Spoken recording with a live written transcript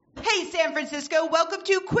Hey, San Francisco, welcome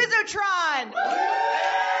to Quizotron!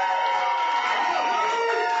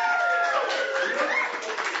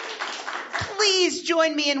 Please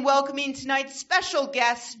join me in welcoming tonight's special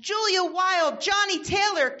guests, Julia Wild, Johnny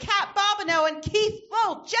Taylor, Kat Bobineau, and Keith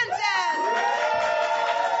Volt Jensen!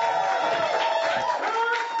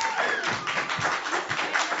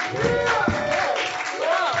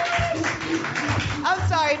 I'm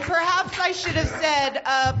sorry, perhaps I should have said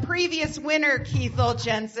previous winner Keith Volt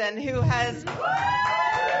Jensen, who has...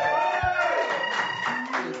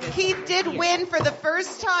 Keith did win for the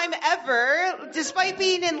first time ever, despite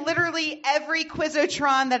being in literally every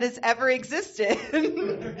Quizotron that has ever existed.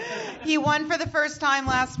 He won for the first time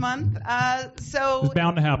last month, so it's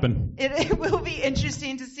bound to happen. It will be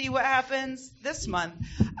interesting to see what happens this month.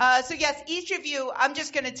 So yes, each of you, I'm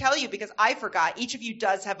just going to tell you because I forgot, each of you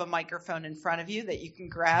does have a microphone in front of you that you can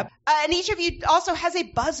grab. And each of you also has a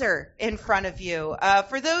buzzer in front of you.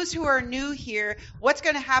 For those who are new here, what's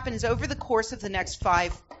going to happen is over the course of the next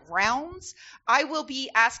 5 rounds, I will be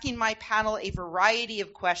asking my panel a variety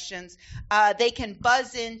of questions. They can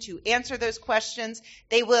buzz in to answer those questions.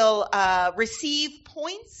 They will receive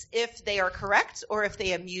points if they are correct or if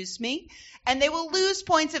they amuse me. And they will lose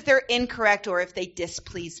points if they're incorrect or if they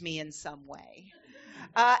displease me in some way.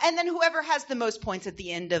 And then whoever has the most points at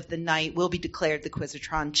the end of the night will be declared the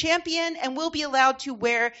Quizotron champion and will be allowed to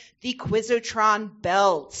wear the Quizotron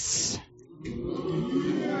belts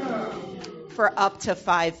for up to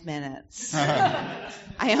 5 minutes.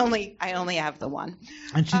 I only have the one.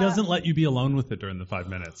 And she doesn't let you be alone with it during the 5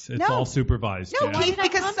 minutes. It's all supervised. No, Keith,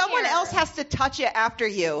 because someone else has to touch it after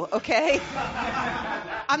you, okay?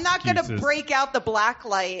 I'm not going to break out the black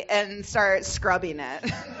light and start scrubbing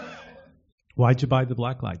it. Why'd you buy the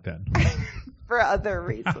black light then? For other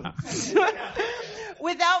reasons.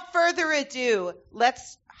 Without further ado,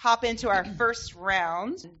 let's hop into our first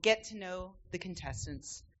round and get to know the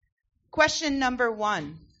contestants. Question number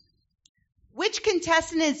 1. Which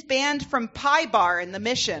contestant is banned from Pie Bar in The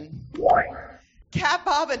Mission? Kat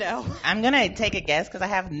Bobineau. I'm going to take a guess because I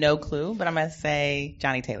have no clue, but I'm going to say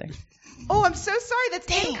Johnny Taylor. Oh, I'm so sorry. That's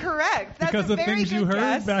incorrect. That's because a of very things good you heard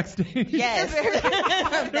guess. backstage? Yes.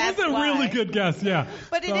 That's a really good guess, yeah.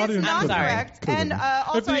 But it is not correct. And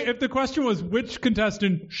also, if the question was which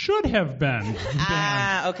contestant should have been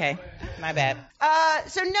banned. Okay. My bad.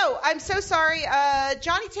 So no, I'm so sorry.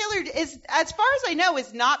 Johnny Taylor is, as far as I know,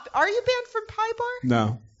 is not. Are you banned from Pie Bar?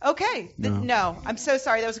 No. Okay. No. I'm so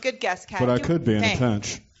sorry. That was a good guess, Kat. But I could be in a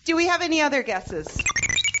pinch. Do we have any other guesses?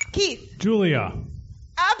 Keith. Julia.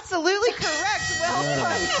 Absolutely correct. Well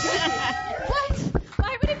done. What?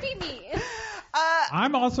 Why would it be me?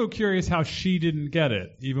 I'm also curious how she didn't get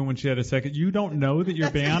it, even when she had a second. You don't know that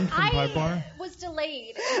you're banned from Pie Bar? I was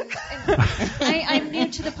delayed. I'm new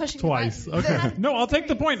to the pushing twice. The Okay. No, I'll take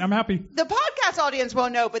the point. I'm happy. The podcast audience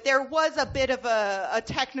won't know, but there was a bit of a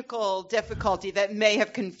technical difficulty that may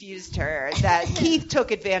have confused her that Keith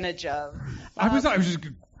took advantage of. I was just...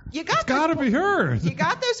 You got it's got to be her. You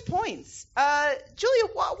got those points. Julia,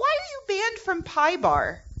 why are you banned from Pie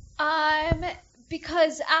Bar?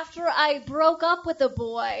 Because after I broke up with a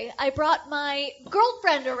boy, I brought my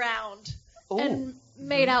girlfriend around and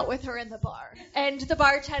made out with her in the bar. And the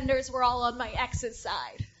bartenders were all on my ex's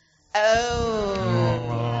side. Oh,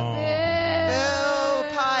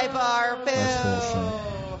 Pie Bar, boo.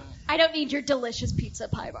 I don't need your delicious pizza,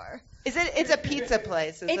 Pie Bar. It's a pizza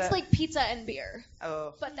place. It's like pizza and beer.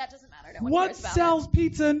 Oh. But that doesn't matter. No one What cares about sells it.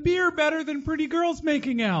 pizza and beer better than pretty girls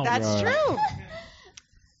making out? That's true.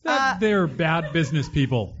 They're bad business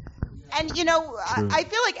people. And, I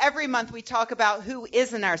feel like every month we talk about who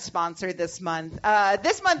isn't our sponsor this month.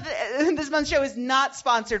 This month's show is not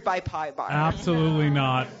sponsored by Pie Bar. Absolutely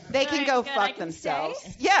not. They can go fuck themselves.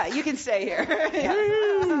 Stay? Yeah, you can stay here.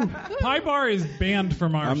 Pie Bar is banned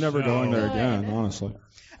from our show. I'm never going there again, honestly.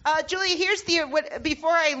 Julia, here's before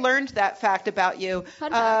I learned that fact about you,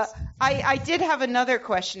 I did have another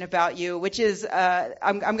question about you, which is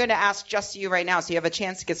I'm going to ask just you right now, so you have a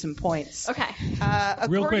chance to get some points. Okay.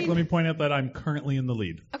 Real quick, let me point out that I'm currently in the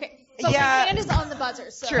lead. Okay. So my hand is on the buzzer.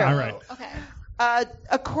 So. True. All right. Okay.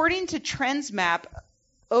 According to TrendsMap,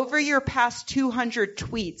 over your past 200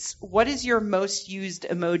 tweets, what is your most used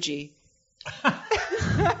emoji? Here,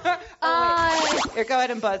 go ahead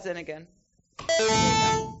and buzz in again.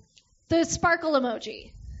 The sparkle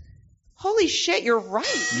emoji. Holy shit, you're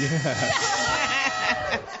right.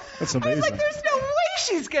 Yeah. That's amazing. I was like, there's no way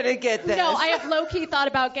she's going to get this. No, I have low-key thought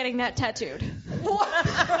about getting that tattooed.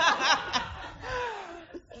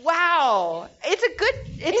 Wow. It's a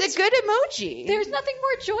good emoji. There's nothing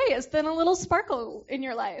more joyous than a little sparkle in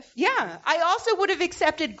your life. Yeah. I also would have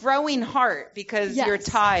accepted growing heart because you're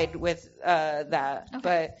tied with that. Okay.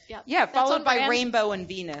 But yeah, followed by rainbow and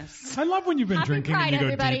Venus. I love when you've been Happy drinking Pride, and you go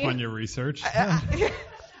everybody. deep on your research.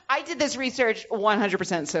 I did this research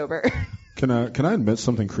 100% sober. Can I admit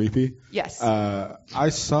something creepy? Yes. I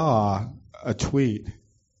saw a tweet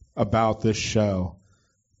about this show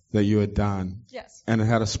that you had done. Yes. And it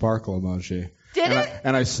had a sparkle emoji. Did it?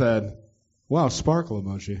 And I said, wow, sparkle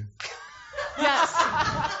emoji.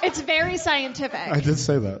 Yes. It's very scientific. I did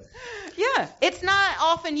say that. Yeah. It's not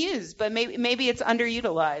often used, but maybe it's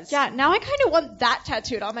underutilized. Yeah, now I kind of want that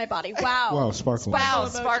tattooed on my body. Wow. Wow, sparkle. Wow, emoji.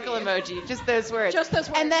 sparkle emoji. Just those words. Just those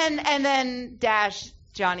words. And then dash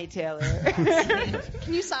Johnny Taylor.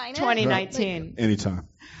 Can you sign it? 2019. Anytime.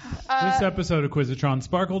 This episode of Quizatron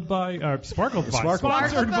sponsored by.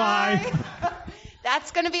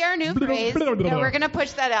 That's going to be our new phrase. Yeah, we're going to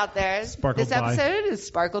push that out there. Sparkled this episode is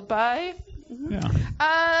sparkled by. Yeah.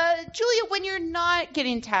 Julia, when you're not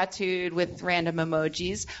getting tattooed with random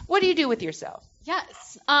emojis, what do you do with yourself?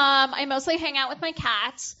 Yes. I mostly hang out with my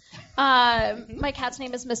cat. My cat's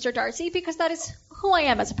name is Mr. Darcy because that is who I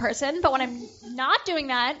am as a person. But when I'm not doing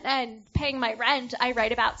that and paying my rent, I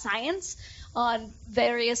write about science on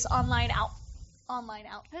various online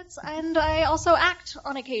outfits, and I also act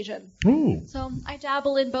on occasion. Ooh. So I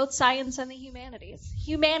dabble in both science and the humanities.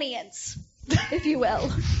 Humanians, if you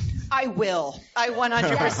will. I will. I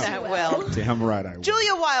 100% will. Damn right I will.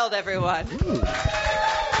 Julia Wild, everyone.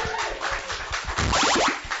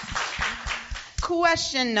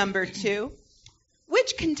 Question number 2.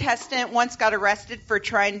 Which contestant once got arrested for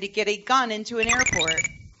trying to get a gun into an airport?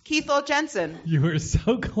 Keith L. Jensen. You were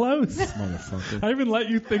so close. Motherfucker. I even let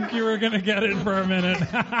you think you were going to get it for a minute.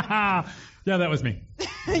 Yeah, that was me.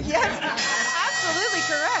 Yes, absolutely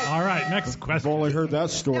correct. All right, next I've question. only heard that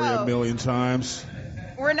story a million times.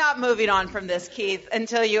 We're not moving on from this, Keith,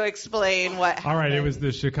 until you explain what happened. All right, it was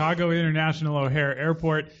the Chicago International O'Hare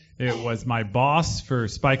Airport. It was my boss for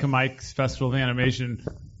Spike and Mike's Festival of Animation.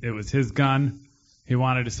 It was his gun. He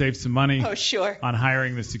wanted to save some money on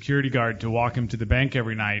hiring the security guard to walk him to the bank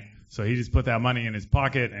every night. So he just put that money in his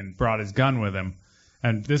pocket and brought his gun with him.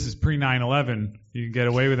 And this is pre-9/11. You can get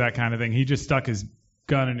away with that kind of thing. He just stuck his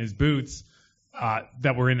gun in his boots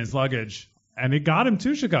that were in his luggage. And it got him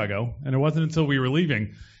to Chicago. And it wasn't until we were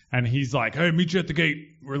leaving. And he's like, hey, meet you at the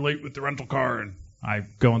gate. We're late with the rental car. And I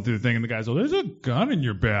going through the thing, and the guy's like, there's a gun in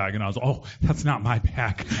your bag. And I was like, oh, that's not my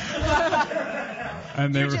bag.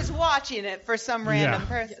 And You're just watching it for some random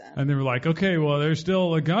person. And they were like, okay, well, there's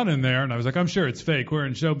still a gun in there. And I was like, I'm sure it's fake. We're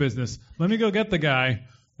in show business. Let me go get the guy.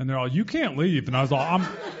 And they're all, you can't leave. And I was all,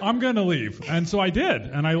 I'm going to leave. And so I did.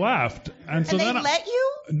 And I left. And so they let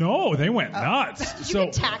you? No, they went nuts. You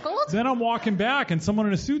get tackled? Then I'm walking back, and someone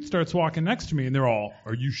in a suit starts walking next to me. And they're all,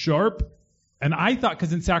 are you sharp? And I thought,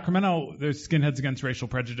 because in Sacramento, there's Skinheads Against Racial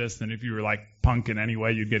Prejudice. And if you were like punk in any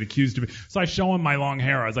way, you'd get accused of it. So I show him my long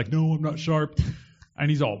hair. I was like, no, I'm not sharp. And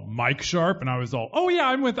he's all, Mike Sharp? And I was all, oh yeah,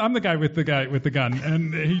 I'm the guy with the gun.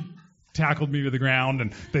 And he tackled me to the ground,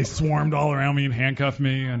 and they swarmed all around me and handcuffed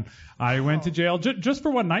me. And I went to jail just for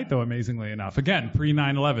one night, though, amazingly enough. Again,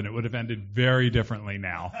 pre-9/11, it would have ended very differently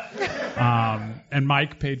now. And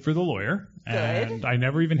Mike paid for the lawyer. Good. And I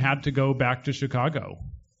never even had to go back to Chicago.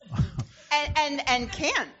 And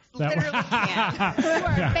can't. Literally can't. You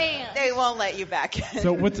are banned. They won't let you back in.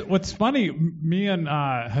 So what's funny, me and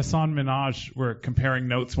Hassan Minhaj were comparing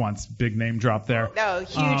notes once. Big name drop there. No,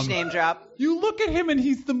 huge name drop. You look at him and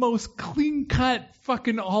he's the most clean-cut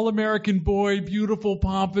fucking all-American boy, beautiful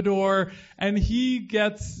pompadour, and he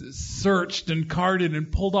gets searched and carded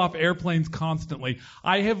and pulled off airplanes constantly.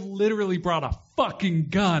 I have literally brought a fucking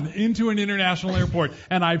gun into an international airport,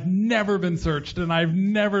 and I've never been searched, and I've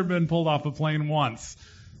never been pulled off a plane once.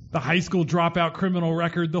 The high school dropout criminal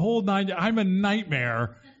record, the whole nine. I'm a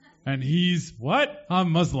nightmare. And he's, what?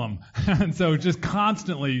 I'm Muslim. And so just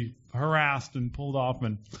constantly harassed and pulled off.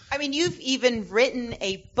 And I mean, you've even written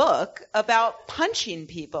a book about punching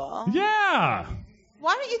people. Yeah.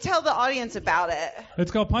 Why don't you tell the audience about it? It's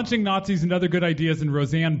called Punching Nazis and Other Good Ideas, and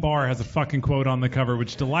Roseanne Barr has a fucking quote on the cover,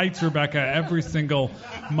 which delights Rebecca every single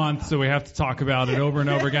month, so we have to talk about it over and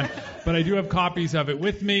over again. But I do have copies of it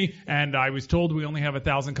with me, and I was told we only have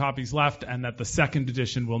 1,000 copies left, and that the second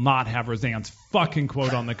edition will not have Roseanne's fucking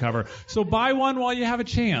quote on the cover. So buy one while you have a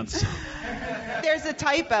chance. There's a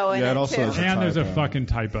typo in it, also too. has a And there's a typo. fucking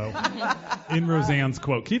typo in Roseanne's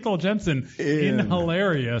quote. Keith L. Jensen in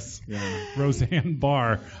hilarious Roseanne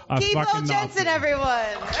Barr. Keith L. Fucking Jensen, Nazi.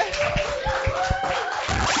 everyone.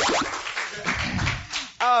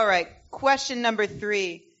 All right. Question number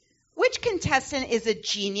 3. Which contestant is a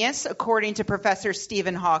genius, according to Professor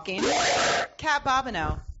Stephen Hawking? Kat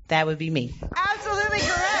Bobineau. That would be me. Absolutely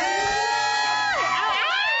correct.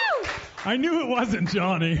 I knew it wasn't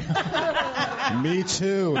Johnny. Me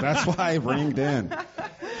too. That's why I ringed in.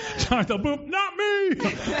 Jonathan, boop, not me.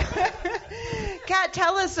 Kat,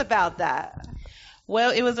 tell us about that.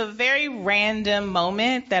 Well, it was a very random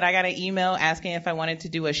moment that I got an email asking if I wanted to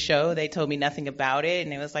do a show. They told me nothing about it,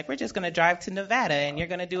 and it was like, we're just going to drive to Nevada, and you're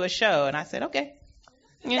going to do a show. And I said, okay.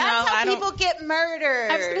 That's how people get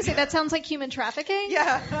murdered. I was going to say, that sounds like human trafficking.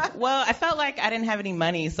 Yeah. Well, I felt like I didn't have any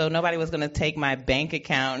money, so nobody was going to take my bank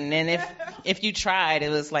account. And then if you tried, it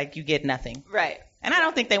was like you get nothing. Right. And I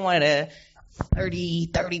don't think they wanted a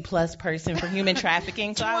 30 plus person for human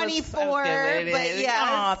trafficking. So 24, I was good with it. but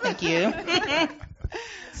yeah. Oh, thank you.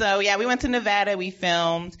 So, yeah, we went to Nevada, we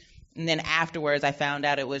filmed, and then afterwards I found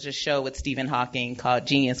out it was a show with Stephen Hawking called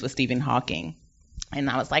Genius with Stephen Hawking. And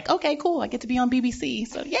I was like, okay, cool, I get to be on BBC,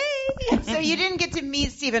 so yay! So you didn't get to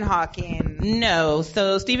meet Stephen Hawking? No,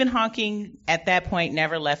 so Stephen Hawking at that point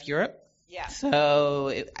never left Europe. Yeah. So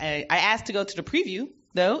I asked to go to the preview,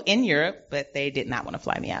 though, in Europe, but they did not want to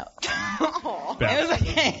fly me out. Oh. It was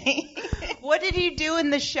okay. What did you do in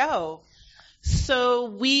the show? So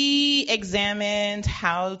we examined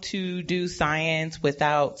how to do science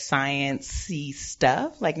without science-y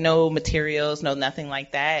stuff, like no materials, no nothing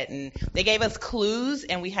like that. And they gave us clues,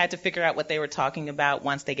 and we had to figure out what they were talking about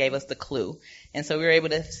once they gave us the clue. And so we were able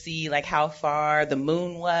to see like how far the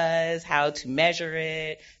moon was, how to measure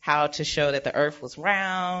it, how to show that the Earth was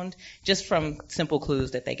round, just from simple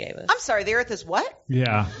clues that they gave us. I'm sorry, the Earth is what?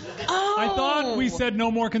 Yeah. Oh. I thought we said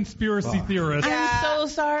no more conspiracy theorists. I'm so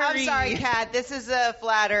sorry. I'm sorry, Kat. This is a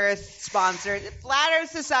Flat Earth sponsored. Flat Earth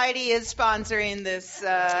Society is sponsoring this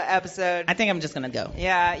episode. I think I'm just going to go.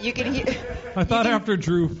 Yeah, you can hear. I thought after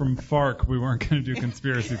Drew from FARC, we weren't going to do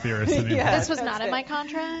conspiracy theorists anymore. Yeah. This was not in my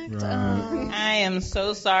contract. Right. I am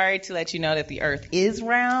so sorry to let you know that the Earth is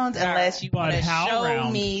round, unless you want to show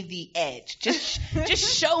round? me the edge.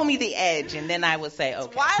 Just show me the edge, and then I would say, okay.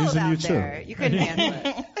 It's wild He's in out U2. there. You couldn't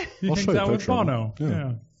handle it. He I'll hangs show you a out with picture of Bono.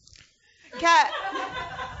 him. Yeah. Kat,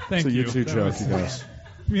 Thank It's a you. YouTube That joke, was- you guys.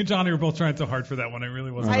 Me and Johnny were both trying so hard for that one. It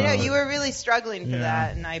really wasn't. I know you were really struggling for Yeah.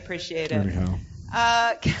 that, and I appreciate it. Anyhow.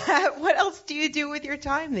 Kat, what else do you do with your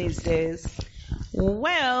time these days?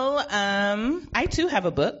 Well, I too have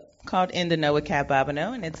a book called In the Know with Kat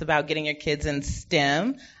Bobineau, and it's about getting your kids in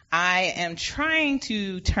STEM. I am trying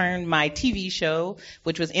to turn my TV show,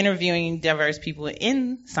 which was interviewing diverse people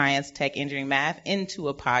in science, tech, engineering, math, into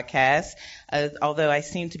a podcast, although I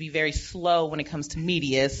seem to be very slow when it comes to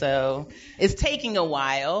media, so it's taking a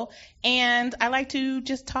while. And I like to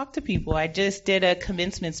just talk to people. I just did a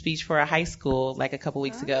commencement speech for a high school like a couple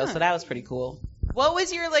weeks ago, so that was pretty cool. What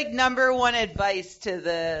was your number one advice to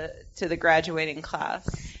the graduating class?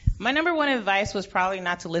 My number one advice was probably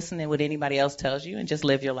not to listen to what anybody else tells you and just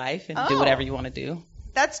live your life and do whatever you want to do.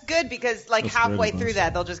 That's good because That's halfway great through advice.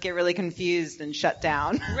 that they'll just get really confused and shut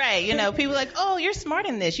down. Right. People are like, oh, you're smart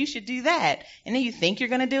in this. You should do that. And then you think you're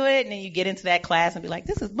going to do it. And then you get into that class and be like,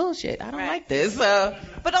 this is bullshit. I don't like this. So,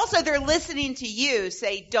 But also they're listening to you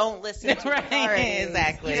say don't listen to Right, authorities.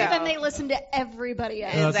 exactly. So- Then they listen to everybody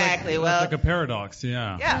else. Yeah, that's Exactly, Like, well- that's like a paradox.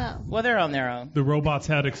 Yeah. Yeah. well, they're on their own. The robot's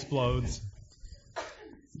head explodes.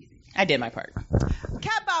 I did my part.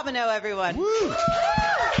 Kat Bobineau, everyone.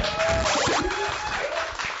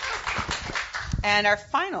 And our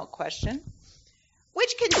final question.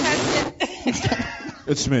 Which contestant...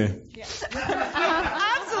 It's me. Absolutely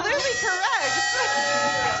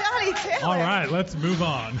correct. Johnny Taylor. All right, let's move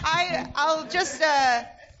on. I'll just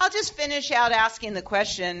finish out asking the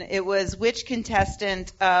question. It was which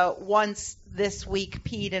contestant once this week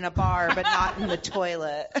peed in a bar but not in the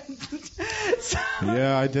toilet?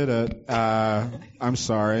 Yeah, I did it. I'm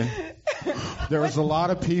sorry. There was a lot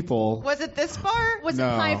of people. Was it this bar? Was No,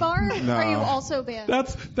 it Pie Bar? no. Are you also banned?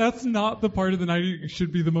 That's not the part of the night you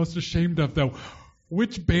should be the most ashamed of, though.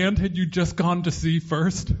 Which band had you just gone to see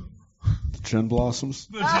first? Gin Blossoms.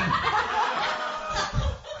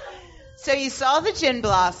 So you saw the Gin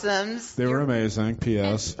Blossoms. They were amazing.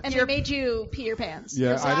 P.S. And they made you pee your pants.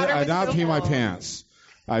 Yeah, bladder I was did not so pee my full. pants.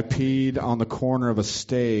 I peed on the corner of a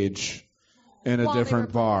stage in a While they different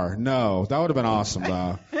were bar. No, that would have been awesome,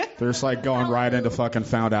 though. They're just going right into fucking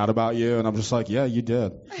found out about you, and I'm just like, yeah, you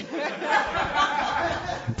did. I'm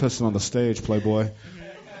pissing on the stage, Playboy.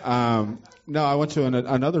 No, I went to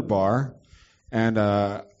another bar, and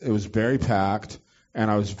it was very packed,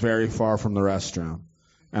 and I was very far from the restroom.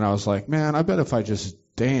 And I was like, man, I bet if I just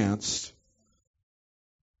danced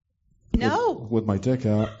No. with my dick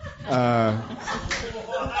out,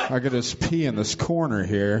 I could just pee in this corner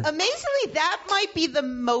here. Amazingly, that might be the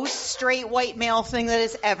most straight white male thing that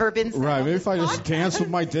has ever been said. Right, maybe if I just dance with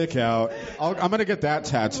my dick out. I'm going to get that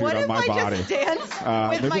tattooed on my body. Just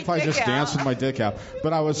dance maybe if I just dance with my dick out.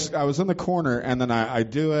 But I was in the corner, and then I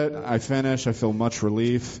do it, I finish, I feel much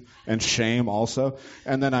relief and shame also.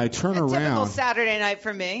 And then I turn around. Typical Saturday night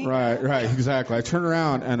for me. Right, exactly. I turn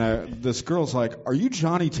around, and this girl's like, "Are you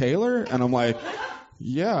Johnny Taylor?" And I'm like,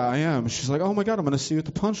 "Yeah, I am." She's like, "Oh my God, I'm going to see you at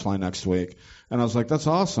the Punchline next week." And I was like, "That's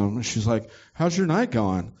awesome." And she's like, "How's your night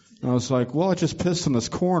going?" And I was like, "Well, I just pissed in this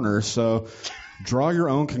corner, so draw your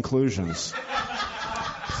own conclusions."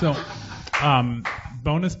 So,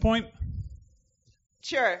 bonus point?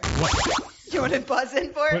 Sure. What? You want to buzz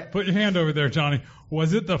in for it? Put your hand over there, Johnny.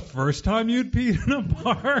 Was it the first time you'd peed in a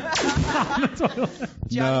bar?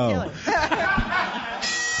 No.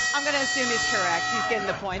 I'm going to assume he's correct. He's getting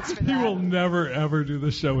the points for that. You will never, ever do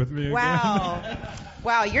the show with me again.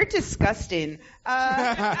 Wow, you're disgusting.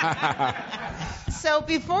 So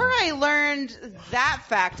before I learned that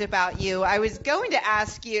fact about you, I was going to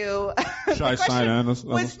ask you. Should I sign in?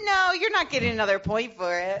 No, you're not getting another point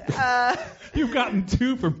for it. You've gotten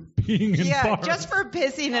 2 for peeing in bars. Just for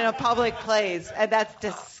pissing in a public place, and that's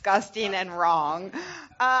disgusting and wrong.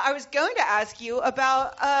 I was going to ask you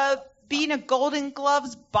about being a Golden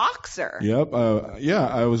Gloves boxer. Yep.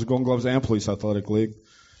 I was a Golden Gloves and Police Athletic League.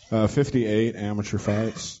 58 amateur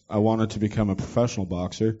fights. I wanted to become a professional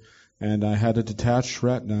boxer, and I had a detached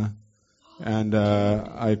retina, and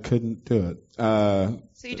I couldn't do it.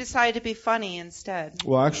 So you decided to be funny instead.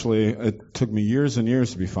 Well, actually, it took me years and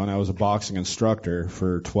years to be funny. I was a boxing instructor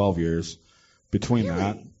for 12 years. Between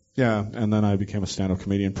that, yeah, and then I became a stand-up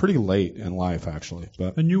comedian pretty late in life, actually.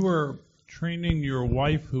 And you were training your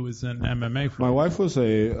wife, who was in MMA. My wife was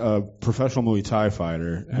a professional Muay Thai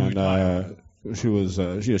fighter, and she was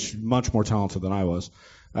she's much more talented than I was,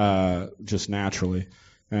 just naturally.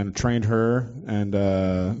 And trained her, and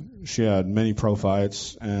she had many pro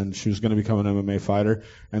fights, and she was going to become an MMA fighter.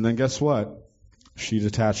 And then guess what? She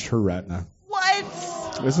detached her retina. What?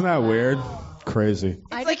 Isn't that weird? Crazy.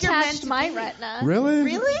 I detached my retina. Really?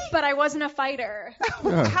 Really? But I wasn't a fighter.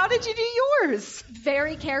 Yeah. How did you do yours?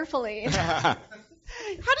 Very carefully. How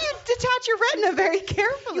do you detach your retina very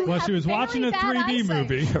carefully? Well, she was watching a 3D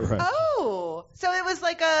movie. Right. Oh, so it was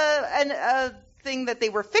like a thing that they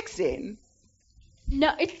were fixing. No,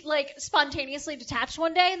 it's like spontaneously detached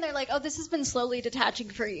one day, and they're like, "Oh, this has been slowly detaching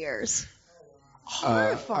for years."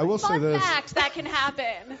 Horrifying. I will say Fun this. fact, that can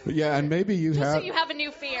happen. Yeah, and maybe you Just had. so you have a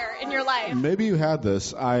new fear in your life. Maybe you had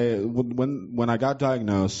this. When I got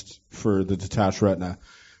diagnosed for the detached retina,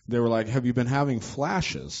 they were like, "Have you been having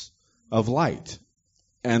flashes of light?"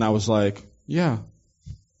 And I was like, "Yeah,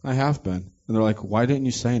 I have been." And they're like, "Why didn't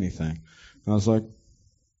you say anything?" And I was like,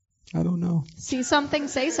 "I don't know." See something,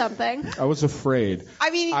 say something. I was afraid.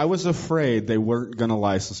 I was afraid they weren't going to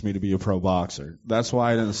license me to be a pro boxer. That's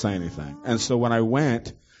why I didn't say anything. And so when I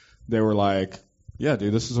went, they were like, "Yeah,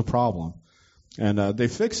 dude, this is a problem." And they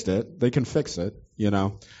fixed it. They can fix it,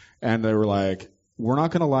 And they were like, "We're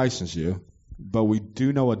not going to license you, but we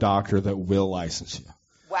do know a doctor that will license you."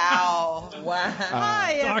 Wow.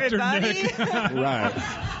 Hi, everybody. Right.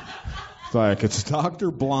 Like, it's Dr.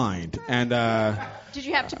 Blind. And did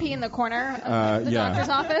you have to pee in the corner of the doctor's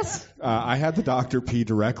office? I had the doctor pee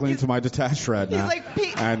directly into my detached retina. He's like,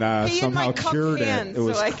 pee somehow in my cured hand it. It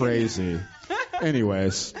was crazy.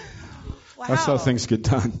 Anyways, that's how things get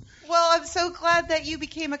done. Well, I'm so glad that you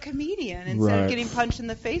became a comedian instead of getting punched in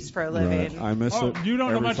the face for a living. Right. I miss it. You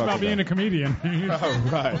don't know much about being a comedian. Oh,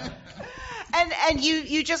 right. And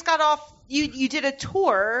you just got off. You did a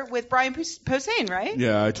tour with Brian Posehn, right?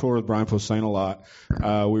 Yeah, I toured with Brian Posehn a lot.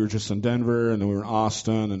 We were just in Denver, and then we were in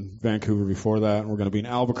Austin and Vancouver before that, and we're going to be in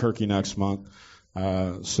Albuquerque next month.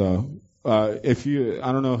 If you,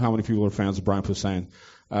 I don't know how many people are fans of Brian Posehn.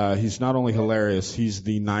 He's not only hilarious, he's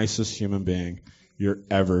the nicest human being you're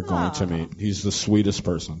ever going to meet. He's the sweetest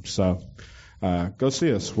person. So go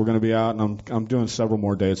see us. We're going to be out, and I'm doing several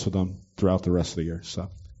more dates with him throughout the rest of the year. So.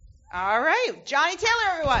 All right, Johnny Taylor,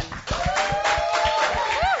 everyone.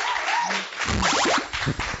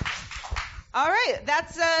 All right,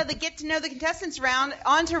 that's the Get to Know the Contestants round.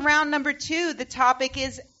 On to round number 2. The topic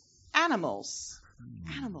is animals.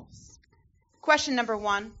 Animals. Question number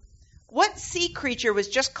 1. What sea creature was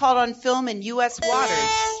just caught on film in U.S.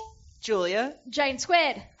 waters? Julia? Giant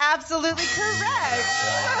squid. Absolutely correct.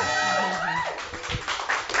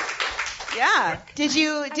 Yeah. Did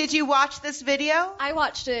you watch this video? I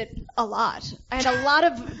watched it a lot. I had a lot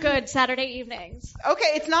of good Saturday evenings.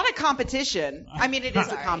 Okay, it's not a competition. I mean, it is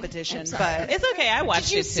a competition, but it's okay. I watched it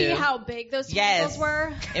too. Did you see how big those tables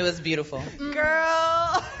were? It was beautiful.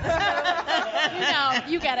 Girl.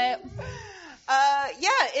 You get it.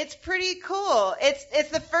 It's pretty cool. It's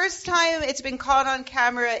the first time it's been caught on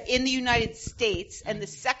camera in the United States, and the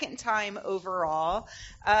second time overall.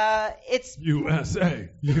 It's USA.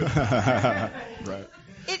 Right.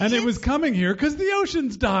 It was coming here because the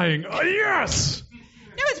ocean's dying. Oh, yes!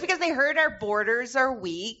 No, it's because they heard our borders are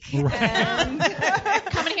weak. Right. And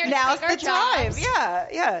coming here to now's take our the time. jobs.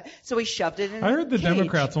 Yeah. So we shoved it in I heard the a cage.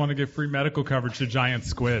 Democrats want to give free medical coverage to giant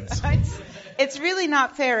squids. It's really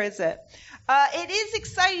not fair, is it? It is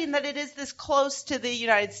exciting that it is this close to the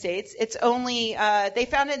United States. It's only, they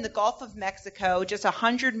found it in the Gulf of Mexico, just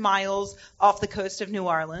 100 miles off the coast of New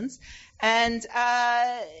Orleans. And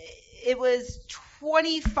it was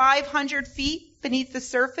 2,500 feet beneath the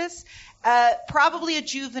surface. Probably a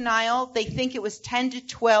juvenile. They think it was 10 to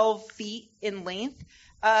 12 feet in length.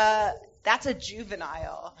 That's a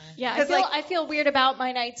juvenile. Yeah, I feel weird about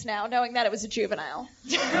my nights now, knowing that it was a juvenile.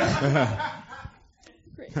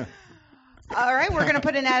 Great. All right, we're going to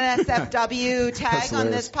put an NSFW tag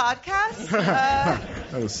on this podcast.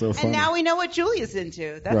 That was so funny. And now we know what Julia's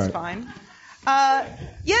into. That's fine.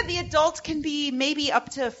 The adults can be maybe up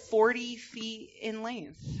to 40 feet in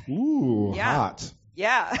length. Ooh, hot.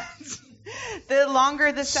 Yeah. The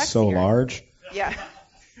longer the sexier. So large. Yeah.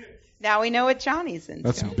 Now we know what Johnny's into.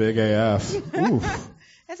 That's big AF. Oof.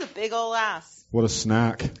 That's a big old ass. What a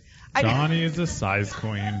snack. Johnny is a size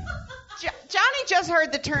queen. Johnny just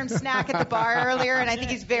heard the term snack at the bar earlier, and I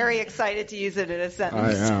think he's very excited to use it in a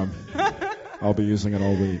sentence. I am. I'll be using it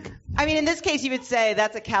all week. I mean, in this case, you would say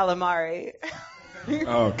that's a calamari.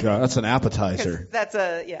 Oh, God. That's an appetizer. It's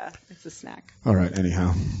a snack. All right,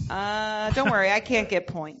 anyhow. Don't worry, I can't get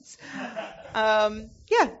points. Anyway,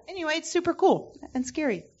 it's super cool and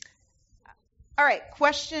scary. All right,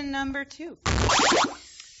 question number 2.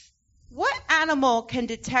 What animal can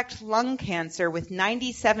detect lung cancer with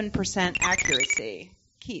 97% accuracy?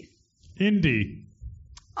 Keith. Indy.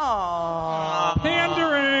 Aww.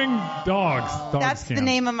 Pandering. Dogs. That's the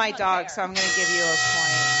name of my dog, so I'm going to give you a point.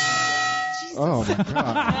 Jesus. Oh, my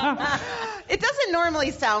God. It doesn't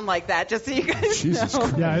normally sound like that, just so you guys Jesus know.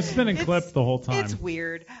 Christ. Yeah, it's been in clip the whole time. It's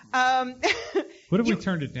weird. What if we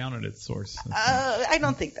turned it down at its source? I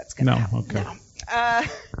don't think that's going to happen. Okay. No.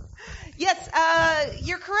 Yes,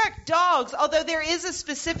 you're correct. Dogs, although there is a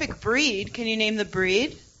specific breed. Can you name the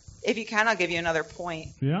breed? If you can, I'll give you another point.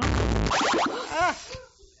 Yeah.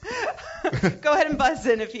 Go ahead and buzz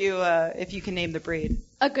in if you can name the breed.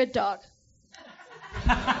 A good dog.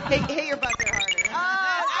 Hit your buzzer harder.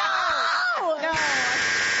 Oh, no.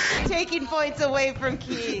 You're taking points away from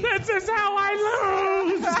Keith. This is how I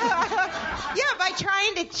lose. Yeah, by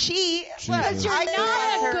trying to cheat. Because you're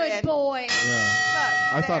not a good boy. Yeah.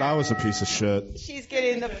 I thought I was a piece of shit. She's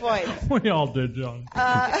getting the point. We all did, John.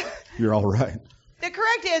 You're all right. The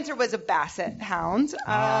correct answer was a basset hound.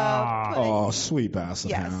 Sweet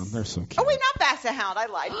basset hound. They're so cute. Oh, wait, not basset hound. I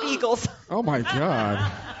lied. Beagles. Oh, my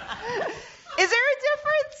God. Is there a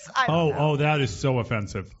difference? I don't know. That is so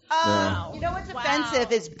offensive. You know what's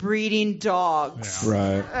offensive is breeding dogs. Yeah.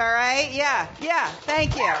 Right. All right? Yeah.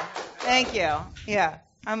 Thank you. Yeah.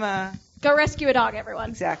 Go rescue a dog,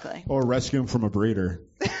 everyone. Exactly. Or rescue him from a breeder.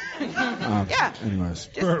 Yeah. Anyways.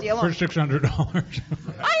 Just deal For them. $600.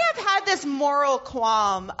 I have had this moral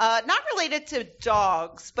qualm, not related to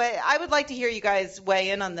dogs, but I would like to hear you guys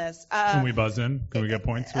weigh in on this. Can we buzz in? Can we get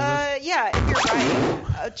points for this? Yeah, if you're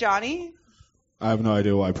right. Johnny? I have no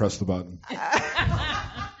idea why I pressed the button.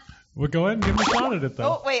 Well, go ahead and give me a shot at it,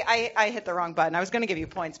 though. Oh, wait, I hit the wrong button. I was going to give you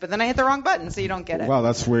points, but then I hit the wrong button, so you don't get it. Wow,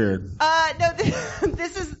 that's weird. No,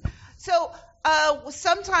 this is... So,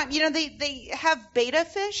 sometimes, they have betta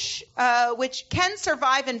fish, which can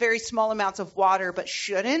survive in very small amounts of water, but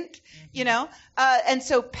shouldn't, and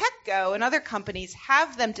so Petco and other companies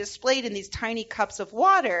have them displayed in these tiny cups of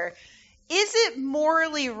water. Is it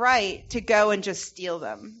morally right to go and just steal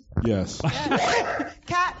them? Yes.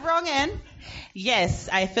 Kat, wrong end. Yes,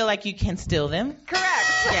 I feel like you can steal them.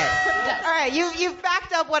 Correct. Yes. All right, you've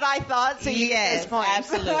backed up what I thought, so you get this point.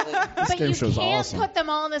 Absolutely. But game you show's can't awesome. put them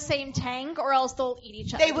all in the same tank, or else they'll eat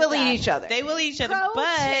each other. They will eat each other. They will eat each other, Pro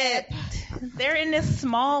but tip. they're in this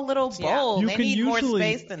small little bowl. You They can need more usually-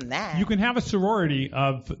 space than that. You can have a sorority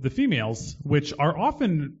of the females, which are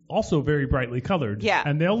often also very brightly colored. Yeah.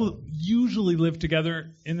 And they'll usually live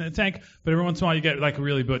together in the tank, but every once in a while you get like a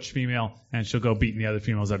really butch female, and she'll go beating the other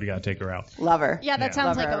females up. You got to take her out. Love her. Yeah, that Yeah.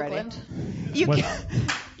 sounds Love like her already. Oakland. You What-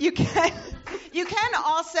 can You can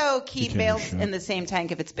also keep males in the same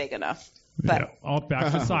tank if it's big enough. But all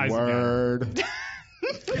back to size. Word.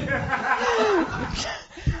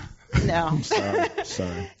 No.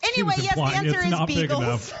 Sorry. Anyway, yes, the answer is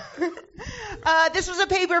beagles. This was a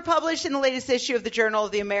paper published in the latest issue of the Journal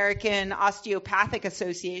of the American Osteopathic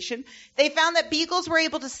Association. They found that beagles were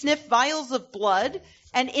able to sniff vials of blood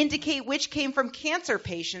and indicate which came from cancer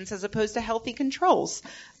patients as opposed to healthy controls.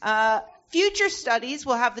 Future studies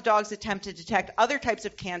will have the dogs attempt to detect other types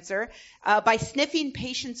of cancer by sniffing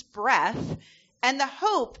patients' breath. And the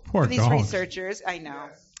hope for these researchers, I know.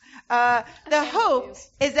 The hope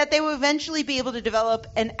is that they will eventually be able to develop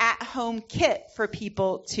an at-home kit for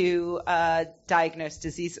people to diagnose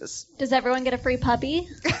diseases. Does everyone get a free puppy?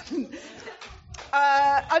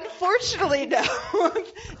 Unfortunately, no.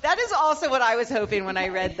 That is also what I was hoping when I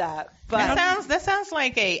read that. But that sounds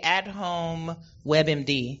like a at-home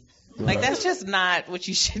WebMD. Like, that's just not what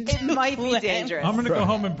you should do. It might be dangerous. I'm going to go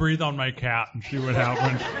home and breathe on my cat and see what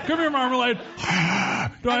happens. Come here, Marmalade.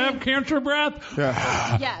 Do I have cancer breath?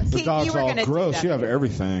 Yeah. Yes. The dog's all gross. You have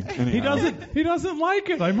everything. Anyhow. He doesn't like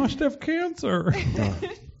it. I must have cancer.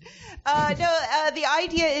 The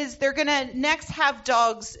idea is they're going to next have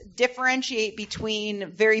dogs differentiate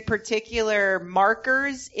between very particular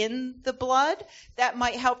markers in the blood that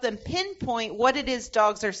might help them pinpoint what it is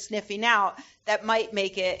dogs are sniffing out that might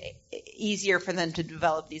make it easier for them to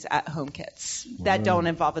develop these at-home kits that don't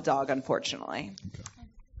involve a dog, unfortunately.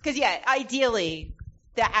 Because, ideally,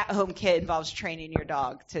 the at-home kit involves training your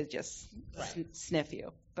dog to just sniff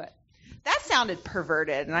you. But that sounded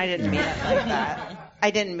perverted, and I didn't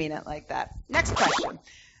mean it like that. Next question.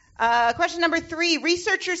 Question number 3.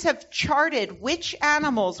 Researchers have charted which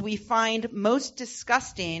animals we find most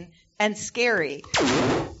disgusting and scary.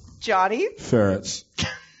 Johnny? Ferrets.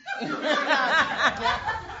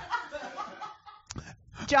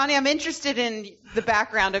 Johnny, I'm interested in the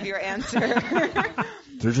background of your answer.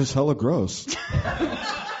 They're just hella gross.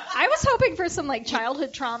 I was hoping for some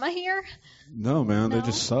childhood trauma here. No, man, they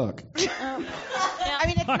just suck. I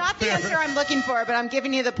mean, it's not the answer I'm looking for, but I'm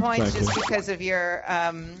giving you the points just because of your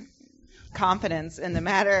confidence in the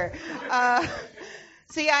matter. I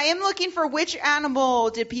am looking for which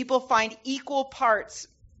animal did people find equal parts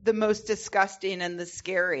the most disgusting and the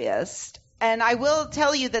scariest. And I will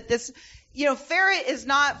tell you that this, ferret is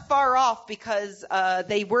not far off because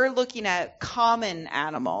they were looking at common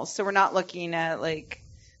animals. So we're not looking at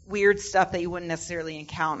weird stuff that you wouldn't necessarily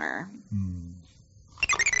encounter.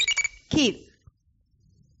 Keith,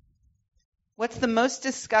 what's the most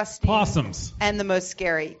disgusting? Possums. And the most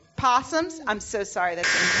scary? Possums? I'm so sorry. That's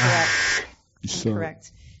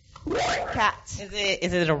incorrect. Incorrect. Cat.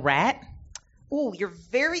 Is it a rat? Ooh, you're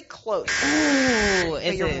very close. Ooh,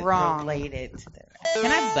 but you're wrong. Related to that? Can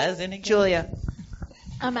I buzz in again? Julia.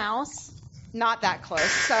 A mouse. Not that close.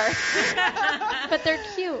 Sorry. But they're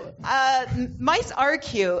cute. Mice are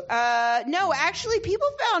cute. No, actually, people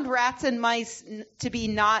found rats and mice to be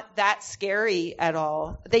not that scary at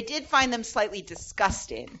all. They did find them slightly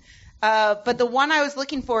disgusting. But the one I was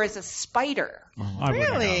looking for is a spider.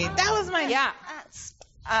 Really? That was my... Yeah.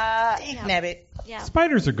 Nabbit. Yeah.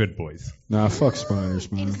 Spiders are good boys. Nah, fuck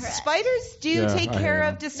spiders, man. Incorrect. Spiders do take care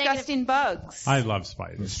of disgusting bugs. I love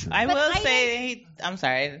spiders. I will say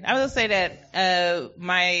that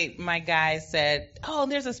my guy said, "Oh,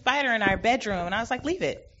 there's a spider in our bedroom," and I was like, "Leave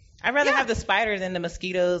it. I'd rather have the spider than the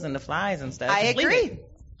mosquitoes and the flies and stuff." I agree.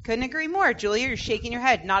 Couldn't agree more. Julia, you're shaking your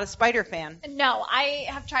head. Not a spider fan. No, I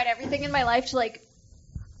have tried everything in my life to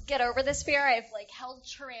get over this fear. I've held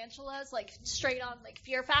tarantulas straight on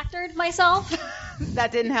fear factored myself.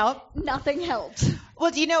 That didn't help? Nothing helped. Well,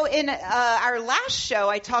 do you know, in our last show,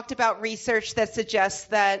 I talked about research that suggests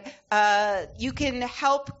that you can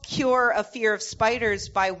help cure a fear of spiders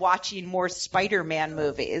by watching more Spider-Man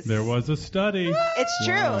movies. There was a study. It's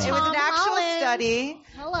true. Wow. It was an actual study.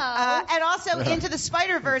 Hello. And also, Into the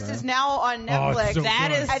Spider-Verse is now on Netflix. So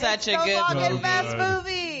that is such a good best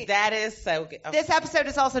movie. That is so good. This episode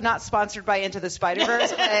is also not sponsored by Into the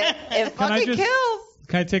Spider-Verse, but it fucking kills.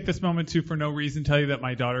 Can I take this moment to, for no reason, tell you that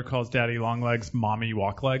my daughter calls Daddy Longlegs Mommy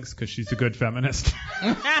Walklegs because she's a good feminist?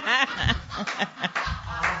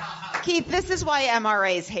 Keith, this is why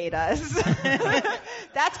MRAs hate us.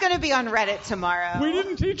 That's going to be on Reddit tomorrow. We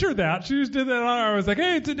didn't teach her that. She just did that on her. I was like,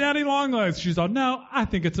 hey, it's a Daddy Longlegs. She's all, no, I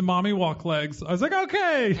think it's a Mommy Walklegs. I was like,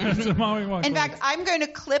 okay, it's a Mommy Walklegs. In fact, I'm going to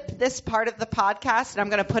clip this part of the podcast, and I'm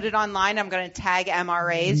going to put it online. I'm going to tag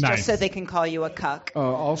MRAs just so they can call you a cuck.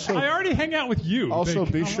 Also, I already hang out with you. Also,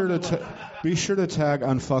 be sure to Be sure to tag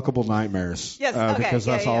Unfuckable Nightmares. Yes, okay. Because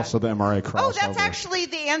that's also the MRA crossover. Oh, that's actually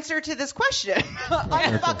the answer to this question.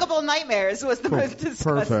 Unfuckable Nightmares was the most discussed.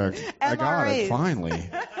 Perfect. MRAs. I got it, finally.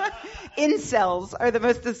 Incels are the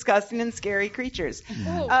most disgusting and scary creatures.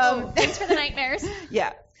 Thanks for the nightmares.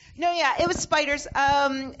 Yeah. No, yeah, it was spiders.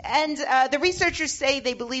 And the researchers say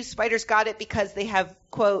they believe spiders got it because they have,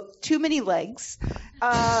 quote, too many legs.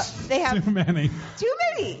 They have Too many.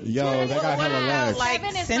 Yo, they got hella legs. Like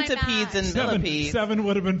centipedes and millipedes. Seven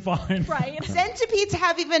would have been fine. Right. Centipedes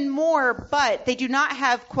have even more, but they do not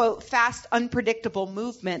have, quote, fast, unpredictable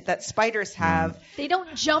movement that spiders have. They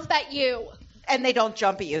don't jump at you. And they don't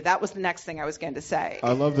jump at you. That was the next thing I was going to say.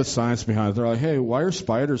 I love the science behind it. They're like, hey, why are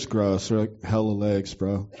spiders gross? They're like, hella legs,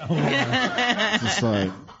 bro. Just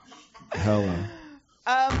like, hella.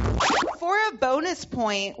 For a bonus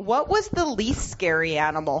point, what was the least scary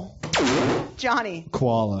animal? Johnny.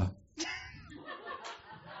 Koala.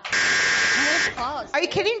 Are you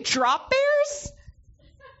kidding? Drop bears?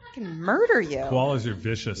 I can murder you. Koalas are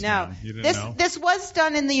vicious. No, Man. You didn't know? This was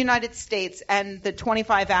done in the United States, and the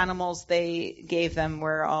 25 animals they gave them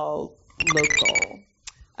were all local.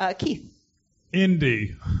 Keith.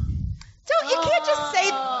 Indy. You can't just say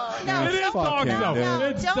no. It is dogs, though.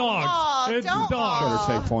 It's dogs. It's dogs. Try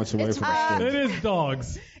to take points away from the It is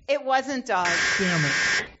dogs. It wasn't dogs. Damn it.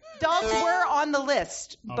 Dogs were on the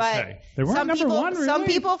list, but Okay. They weren't some number people, one, really? Some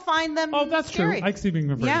people find them Oh, that's scary. true. I see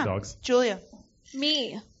being afraid of dogs. Julia.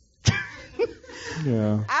 Me.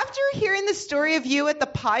 Yeah. After hearing the story of you at the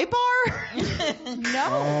pie bar,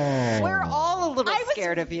 no, we're all a little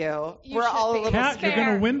scared of you. We're all a little Kat, scared. you're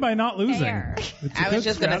going to win by not losing. Fair. I was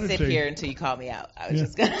just going to sit here until you call me out. I was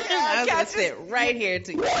just going to sit right here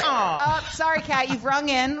until you. Sorry, Kat, you've rung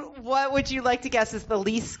in. What would you like to guess is the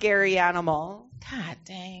least scary animal? God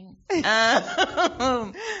dang.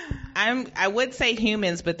 I would say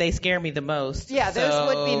humans, but they scare me the most. Yeah, those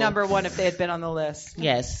would be number one if they had been on the list.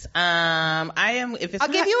 Yes. I am. If it's I'll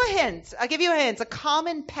give you a hint. It's a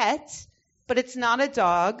common pet, but it's not a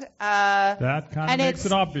dog. That kind of makes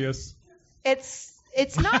it obvious.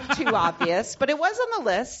 It's not too obvious, but it was on the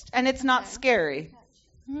list, and it's not scary.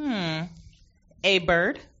 A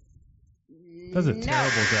bird. That's a terrible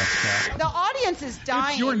guess, Kat. The audience is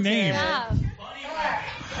dying. It's your name. Yeah.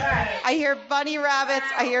 I hear bunny rabbits.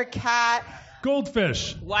 I hear cat.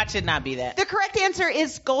 Goldfish. Watch it not be that. The correct answer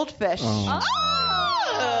is goldfish.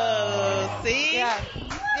 Oh, see?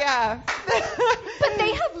 Yeah. But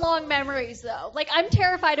they have long memories, though. Like, I'm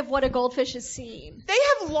terrified of what a goldfish has seen. They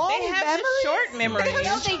have long They have memories? the short memories.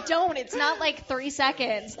 No, they don't. It's not like 3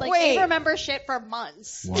 seconds. Like, Wait. they remember shit for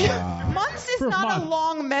months. Wow. Months is For not months. a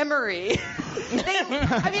long memory.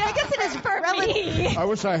 I guess it is For me. I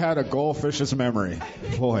wish I had a goldfish's memory.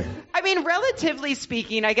 Boy. I mean, relatively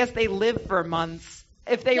speaking, I guess they live for months.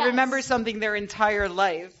 If they remember something their entire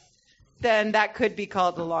life, then that could be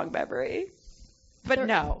called a long memory. But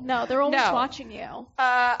no, they're always No. watching you.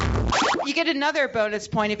 You get another bonus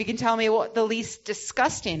point if you can tell me what the least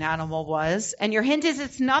disgusting animal was. And your hint is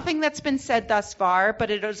it's nothing that's been said thus far,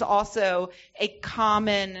 but it is also a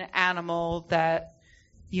common animal that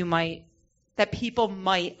people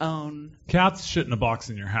might own. Cats shit in a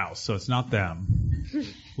box in your house, so it's not them.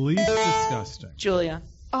 Least disgusting. Julia.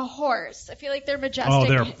 A horse. I feel like they're majestic. Oh,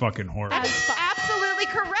 they're fucking horrible. Absolutely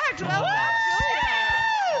correct. Well done, Julia.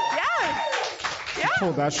 Yeah.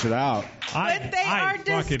 Pull that shit out. But they are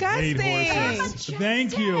fucking hate disgusting. horses.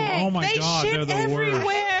 Thank you. Oh my They god, shit they're the everywhere.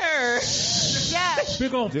 worst. Yes.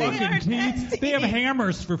 Big old fucking teeth. They have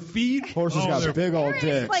hammers for feet. Horses got they're big old It's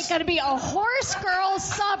dicks. like going to be a horse girl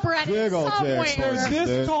subreddit Big old somewhere. dicks, horses.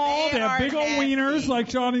 this tall. They have They big are old wieners, nasty. like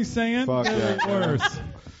Johnny's saying. Fuck They're that. the worst.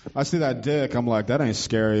 I see that dick. I'm like, that ain't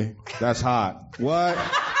scary. That's hot. What?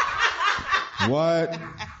 What?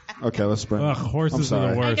 Okay, let's bring. Ugh, horses I'm are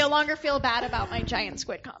sorry. the I worst. no longer feel bad about my giant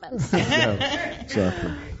squid comments. Yeah,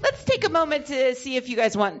 exactly. Let's take a moment to see if you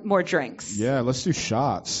guys want more drinks. Yeah, let's do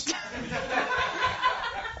shots.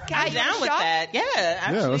 I'm down with that. Yeah,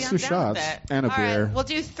 actually, Yeah, let's I'm do down shots with that. and a All beer. right, we'll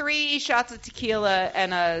do 3 shots of tequila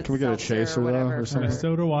and a Can we get a seltzer chaser, or though, whatever. or something?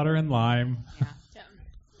 Soda water and lime.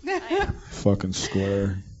 Fucking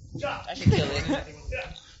square. I should kill it.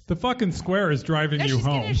 The fucking square is driving No, you she's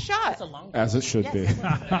getting home. a shot. As it should be.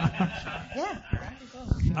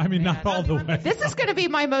 I mean, not all the way. This is going to be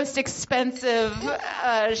my most expensive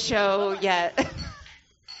show yet.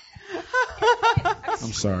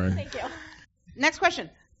 I'm sorry. Thank you. Next question.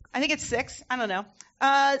 I think it's 6. I don't know.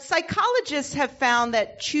 Psychologists have found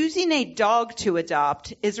that choosing a dog to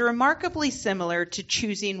adopt is remarkably similar to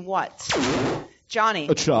choosing what? Johnny.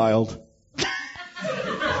 A child.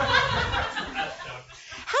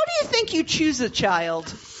 How do you think you choose a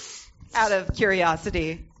child? out of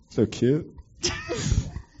curiosity. So cute.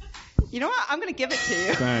 You know what? I'm going to give it to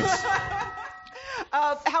you. Thanks.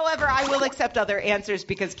 However, I will accept other answers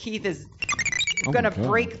because Keith is going to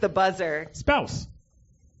break the buzzer. Spouse.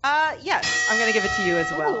 Yes, I'm going to give it to you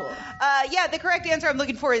as well. Yeah, the correct answer I'm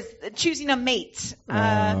looking for is choosing a mate.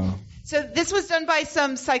 So this was done by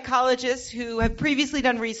some psychologists who have previously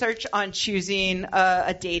done research on choosing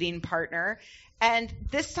a dating partner. And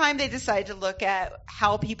this time they decided to look at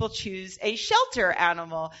how people choose a shelter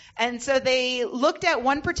animal. And so they looked at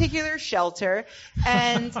one particular shelter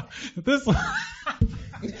and... This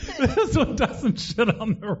one doesn't shit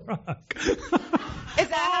on the rug. Is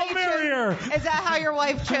that how your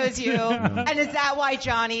wife chose you? Yeah. And is that why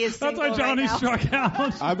Johnny is single? That's why Johnny struck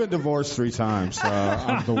out. I've been divorced 3 times, so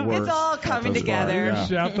I'm the worst. It's all coming together.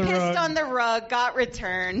 Yeah. Pissed on the rug, got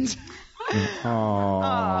returned.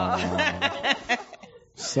 Oh.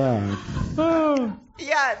 Sad. Oh.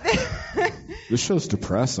 Yeah. This show's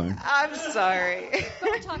depressing. I'm sorry. But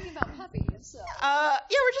we're talking about puppies. So. Yeah,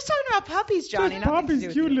 we're just talking about puppies, Johnny. Just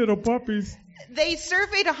puppies, cute little puppies. They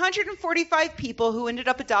surveyed 145 people who ended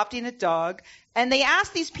up adopting a dog, and they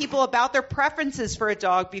asked these people about their preferences for a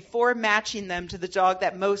dog before matching them to the dog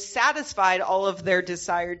that most satisfied all of their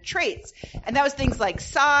desired traits. And that was things like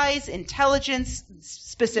size, intelligence,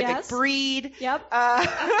 specific breed,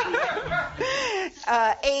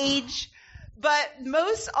 age. But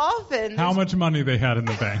most often... How much money they had in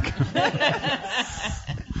the bank.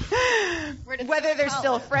 Whether they're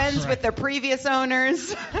still friends with their previous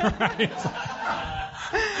owners. Right.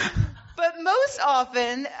 But most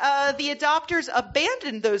often, the adopters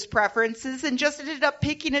abandoned those preferences and just ended up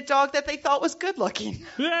picking a dog that they thought was good looking.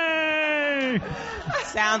 Yay!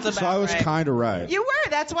 Sounds about right. So I was kind of right. You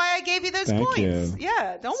were. That's why I gave you those Thank points. You.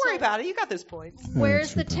 Yeah, don't worry about it. You got those points.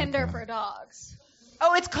 Where's the Tinder for dogs?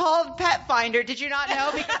 Oh, it's called Pet Finder. Did you not know?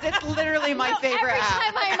 Because it's literally my favorite every app.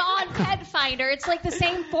 Every time I'm on Pet Finder, it's like the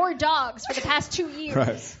same 4 dogs for the past 2 years.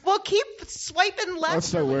 Right. Well, keep swiping left. That's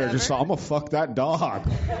so weird. Just I'm gonna fuck that dog.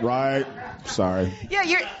 Right. Sorry. Yeah,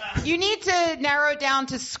 you need to narrow down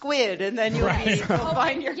to squid, and then you'll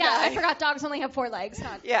find your guy. I forgot dogs only have 4 legs.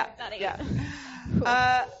 Not 8. Yeah.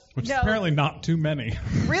 Which is apparently not too many.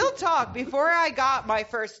 Real talk. Before I got my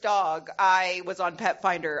first dog, I was on Pet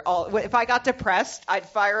Finder. If I got depressed, I'd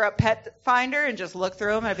fire up Pet Finder and just look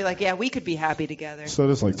through them. I'd be like, yeah, we could be happy together. So it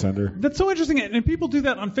is like Tinder. That's so interesting. And people do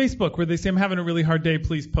that on Facebook where they say, I'm having a really hard day.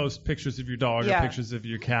 Please post pictures of your dog or pictures of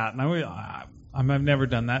your cat. And I've never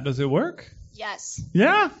done that. Does it work? Yes.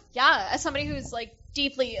 Yeah? Yeah. As somebody who's like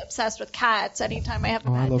deeply obsessed with cats, anytime I have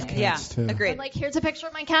a I bad love day. cats too. Agreed. I'm like, here's a picture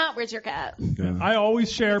of my cat. Where's your cat? Yeah. I always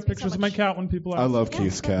share pictures of my cat when people ask. I love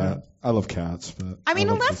Keith's cat. I love cats, but I mean,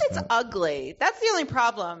 unless it's cat. ugly. That's the only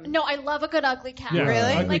problem. No, I love a good ugly cat. Yeah,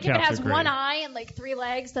 really? ugly Like if it cats has are great. 1 eye and like 3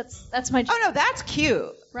 legs, that's my. Oh no, that's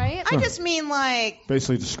cute. Right? I just mean like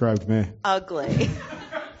Basically described me. ugly.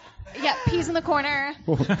 Yeah, peas in the corner.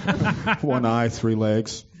 1 eye, 3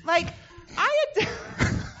 legs. Like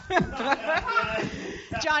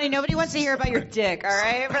Johnny, nobody wants to hear about your dick, all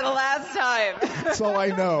right? For the last time. That's all I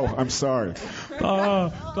know. I'm sorry. The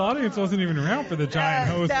audience wasn't even around for the giant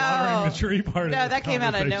hose watering the tree part of No, this that came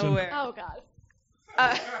out of conversation. nowhere. Oh God.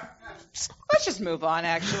 Let's just move on,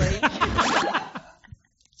 actually.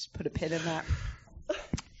 Just put a pin in that.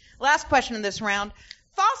 Last question in this round.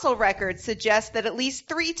 Fossil records suggest that at least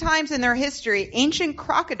 3 times in their history, ancient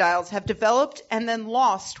crocodiles have developed and then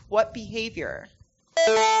lost what behavior?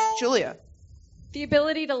 Julia. The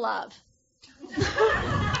ability to love.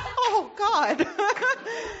 Oh, God.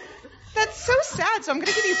 That's so sad. So I'm going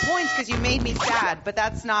to give you points because you made me sad, but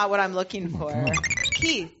that's not what I'm looking for.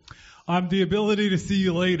 Keith. The ability to see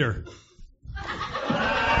you later.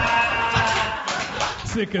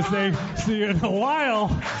 Because they see you in a while.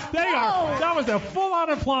 That was a full-on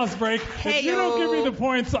applause break. If you don't give me the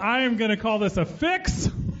points, I am going to call this a fix.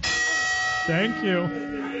 Thank you.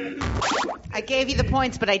 I gave you the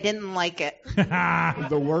points, but I didn't like it.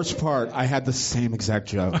 The worst part, I had the same exact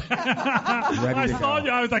joke. I saw you.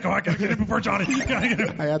 I was like, I got to get it before Johnny.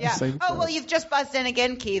 I had the same joke. Oh, well, you've just buzzed in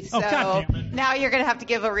again, Keith, so God damn it. now you're going to have to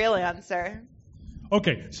give a real answer.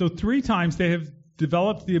 Okay, so 3 times they have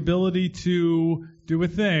developed the ability to do a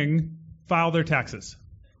thing, file their taxes.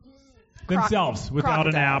 Themselves, without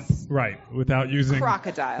an app. Right, without using...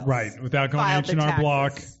 Crocodiles. Right, without going Filed to the H&R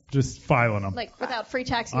Block, taxes. just filing them. Like without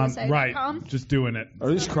freetaxusa.com. Right, just doing it. Are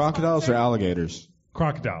these crocodiles or alligators?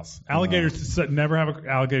 Crocodiles. Alligators never have an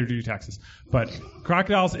alligator do your taxes. But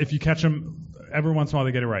crocodiles, if you catch them, every once in a while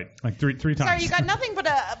they get it right. Like three times. Sorry, you got nothing but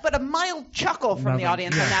a mild chuckle from the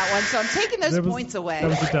audience on that one, so I'm taking those points away.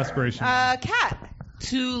 That was a desperation. Kat.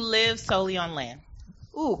 To live solely on land.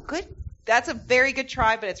 Ooh, good That's a very good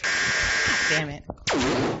try, but it's... Damn it.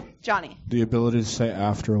 Johnny. The ability to say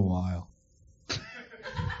after a while.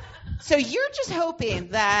 So you're just hoping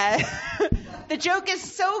that the joke is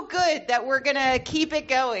so good that we're going to keep it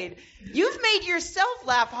going. You've made yourself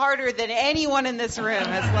laugh harder than anyone in this room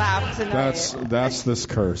has laughed tonight. That's this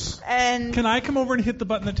curse. And can I come over and hit the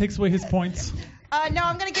button that takes away his points? No,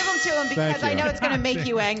 I'm going to give them to him because I know it's going to make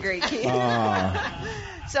you angry, Keith.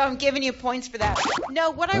 So I'm giving you points for that.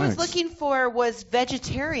 No, what I was looking for was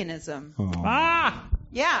vegetarianism.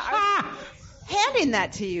 Yeah, I was handing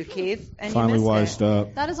that to you, Keith. And finally you wised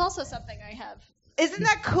up. That is also something I have Isn't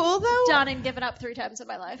that cool, though? done and given up 3 times in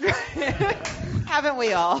my life. Haven't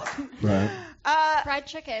we all? Right. Fried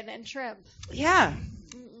chicken and shrimp. Yeah.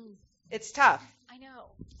 It's tough. I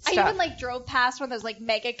know. Stuff. I even drove past one of those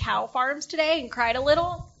mega cow farms today and cried a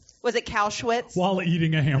little. Was it Calschwitz? While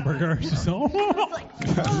eating a hamburger.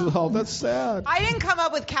 Oh, that's sad. I didn't come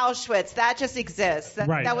up with Calschwitz. That just exists. That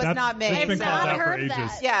was not me. It's been called out for ages.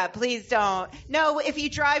 That. Yeah, please don't. No, if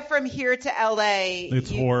you drive from here to LA,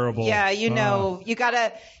 it's horrible. Yeah, you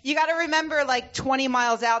gotta remember 20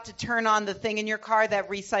 miles out to turn on the thing in your car that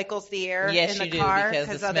recycles the air in the car.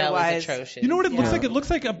 Because the smell is atrocious. You know what it looks like? It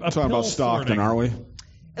looks like a talking about Stockton, aren't we?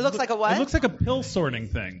 It looks like a what? It looks like a pill sorting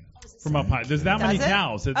thing from up high. There's that many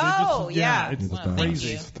cows. Yeah. It's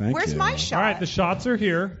crazy. Where's my shot? All right, the shots are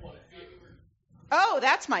here. Oh,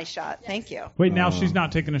 that's my shot. Thank you. Wait, now she's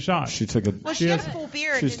not taking a shot. She took a. Well, she has full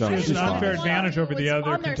beer. She's done. She has an unfair advantage over the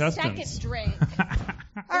other on their contestants. Second drink.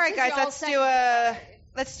 All right, guys,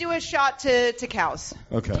 let's do a shot to cows.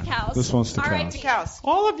 Okay. To cows. This one's to All cows. right, To cows.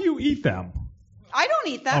 All of you eat them. I don't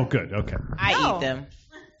eat them. Oh, good. Okay. I eat them.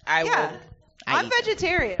 I'm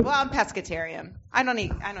vegetarian. Well, I'm pescatarian. I don't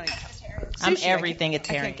eat pescatarian. I'm Sushi,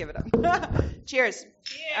 everything-atarian. I can't give it up. Cheers.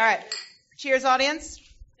 All right. Cheers, audience.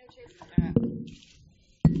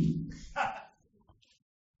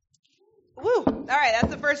 Woo. All right,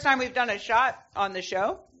 that's the first time we've done a shot on the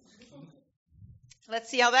show. Let's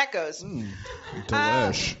see how that goes.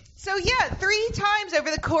 Delish. So, 3 times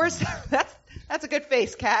over the course. That's a good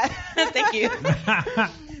face, Kat. Thank you.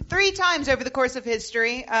 3 times over the course of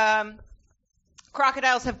history,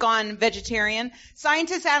 crocodiles have gone vegetarian.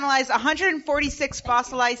 Scientists analyzed 146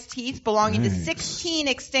 fossilized teeth belonging to 16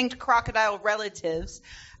 extinct crocodile relatives.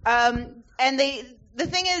 And the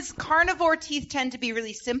thing is, carnivore teeth tend to be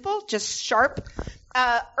really simple, just sharp.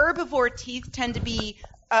 Herbivore teeth tend to be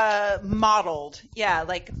mottled. Yeah,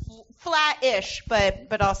 flat-ish,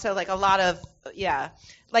 but also a lot of,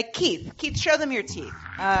 like Keith. Keith, show them your teeth.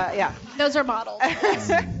 Those are modeled.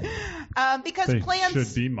 Because they plants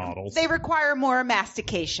should be models. They require more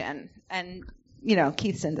mastication, and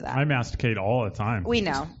Keith's into that. I masticate all the time. We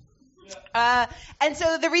know. And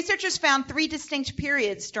so the researchers found 3 distinct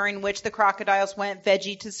periods during which the crocodiles went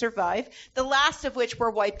veggie to survive, the last of which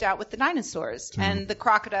were wiped out with the dinosaurs. And the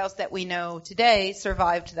crocodiles that we know today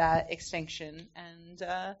survived that extinction. And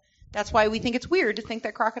that's why we think it's weird to think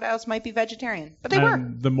that crocodiles might be vegetarian. But they were.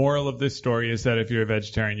 The moral of this story is that if you're a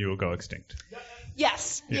vegetarian, you will go extinct.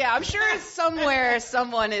 Yes. Yeah, I'm sure somewhere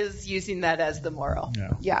someone is using that as the moral.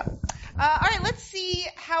 Yeah. All right, let's see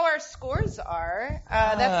how our scores are.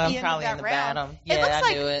 That's the end of that in the round. bottom. It looks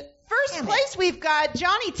like knew it. First place, we've got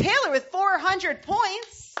Johnny Taylor with 400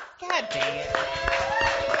 points. God dang it.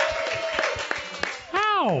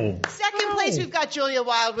 How? Second place, we've got Julia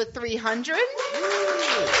Wild with 300.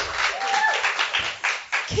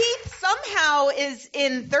 Keith somehow is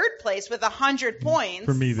in third place with 100 points.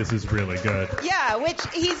 For me, this is really good. Yeah, which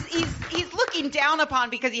he's looking down upon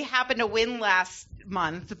because he happened to win last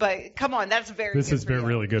month. But come on, that's very This good is for you.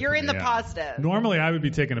 really good. You're for in me, the positive. Normally, I would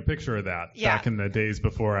be taking a picture of that back in the days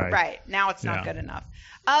before I. Right. Now it's not good enough.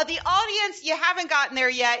 The audience, you haven't gotten there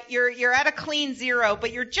yet. You're at a clean 0,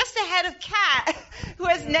 but you're just ahead of Kat, who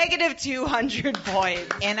has negative 200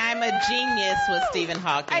 points. And I'm a genius with Stephen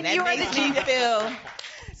Hawking. And that you are makes the me genius. feel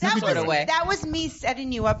some sort of way. That was me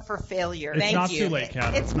setting you up for failure. It's Thank not you. too late,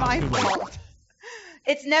 Kat. It's not my too late. fault.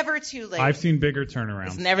 It's never too late. I've seen bigger turnarounds.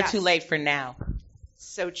 It's never too late for now.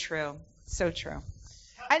 So true. So true.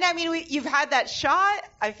 And I mean, you've had that shot.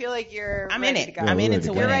 I feel like you're I'm ready in to it. go. I'm in it to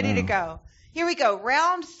You're win. ready to go. Here we go.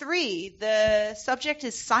 Round 3. The subject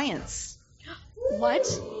is science. What?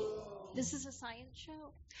 This is a science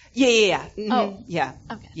show? Yeah. Mhm. Oh. Yeah.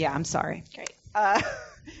 Okay. Yeah, I'm sorry. Great.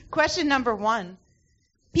 Question number 1.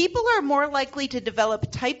 People are more likely to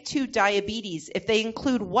develop type 2 diabetes if they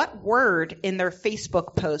include what word in their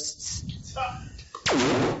Facebook posts?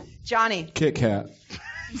 Johnny. Kit Kat.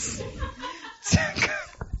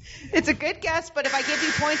 It's a good guess, but if I give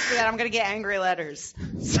you points for that, I'm going to get angry letters.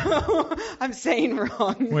 So I'm saying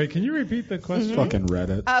wrong. Wait, can you repeat the question? Fucking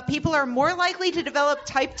Reddit. People are more likely to develop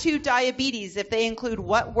type 2 diabetes if they include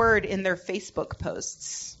what word in their Facebook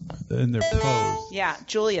posts? In their posts. Yeah,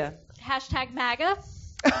 Julia. Hashtag MAGA.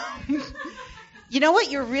 You know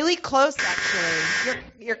what? You're really close, actually.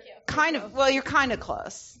 You're kind of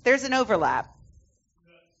close. There's an overlap.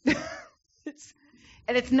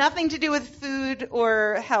 And it's nothing to do with food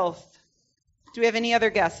or health. Do we have any other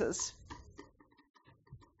guesses?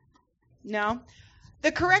 No?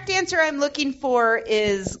 The correct answer I'm looking for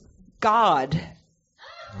is God.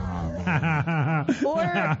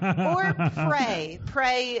 Or pray.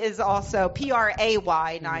 Pray is also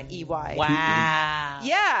P-R-A-Y, not E-Y. Wow.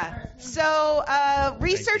 Yeah. So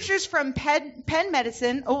researchers from Penn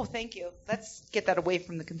Medicine. Oh, thank you. Let's get that away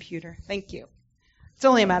from the computer. Thank you. It's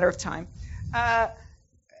only a matter of time.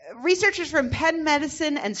 Researchers from Penn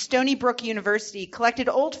Medicine and Stony Brook University collected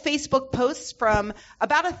old Facebook posts from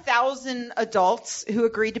about 1,000 adults who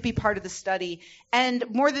agreed to be part of the study. And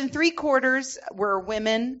more than 3/4 were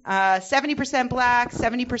women, 70% black,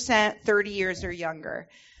 70% 30 years or younger.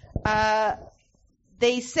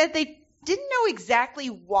 They said they didn't know exactly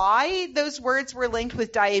why those words were linked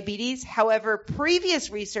with diabetes. However, previous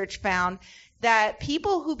research found that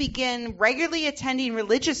people who begin regularly attending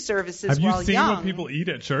religious services while young... Have you seen what people eat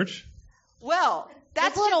at church? Well,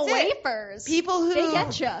 that's little just it. wafers. People who... They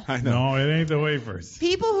get you. I know. No, it ain't the wafers.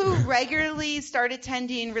 People who regularly start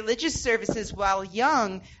attending religious services while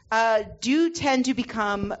young do tend to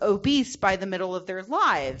become obese by the middle of their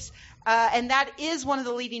lives. And that is one of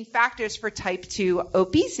the leading factors for type 2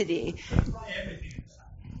 obesity.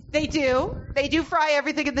 They do. They do fry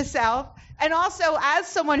everything in the South. And also, as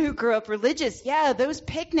someone who grew up religious, yeah, those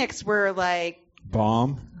picnics were like...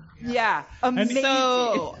 Bomb. Yeah, amazing.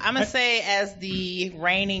 So I'm going to say, as the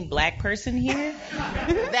reigning black person here,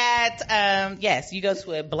 that, yes, you go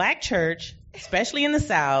to a black church, especially in the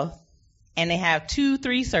South, and they have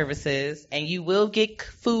 2-3 services, and you will get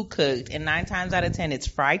food cooked, and 9 times out of 10, it's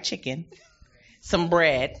fried chicken, some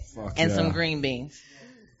bread, and some green beans.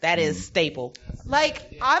 That is staple.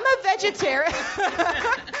 Like, I'm a vegetarian.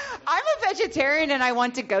 I'm a vegetarian, and I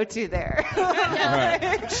want to go to there.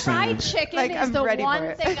 Right. Fried chicken is I'm the ready one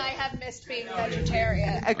for it. thing I have missed being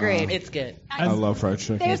vegetarian. Agreed. It's good. I love fried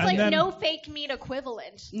chicken. There's And then- no fake meat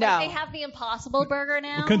equivalent. No. Like they have the Impossible Burger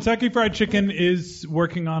now. Kentucky Fried Chicken is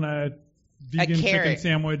working on a vegan chicken carrot.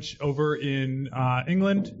 sandwich over in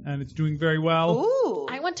England, and it's doing very well. Ooh.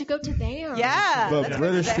 I want to go to there. Yeah. But that's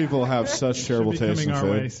British what- people have such terrible Should be taste coming in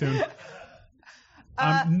our way food. soon.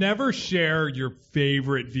 Never share your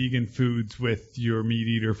favorite vegan foods with your meat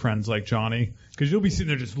eater friends like Johnny, because you'll be sitting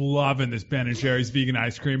there just loving this Ben & Jerry's vegan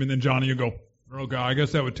ice cream, and then Johnny will go, oh, God, I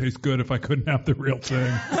guess that would taste good if I couldn't have the real thing.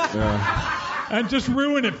 Yeah, And just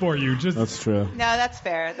ruin it for you. Just that's true. No, that's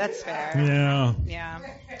fair. That's fair. Yeah. Yeah.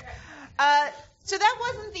 So that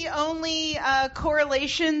wasn't the only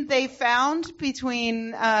correlation they found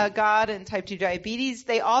between God and type 2 diabetes.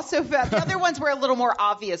 They also found, the other ones were a little more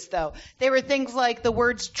obvious, though. They were things like the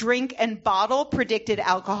words drink and bottle predicted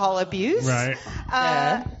alcohol abuse. Right.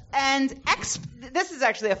 And this is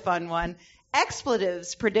actually a fun one.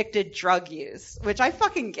 Expletives predicted drug use, which I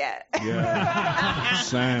fucking get. Yeah.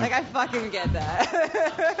 Same. Like, I fucking get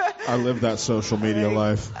that. I live that social media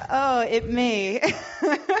life. Oh, it may.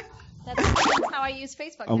 That's how I use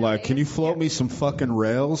Facebook. I'm like, nowadays. can you float me some fucking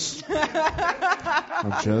rails?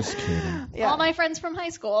 I'm just kidding. Yeah. All my friends from high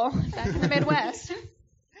school back in the Midwest.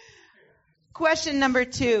 Question number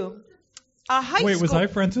 2. Wait, was I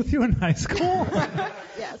friends with you in high school?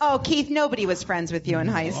 Yes. Oh, Keith, nobody was friends with you in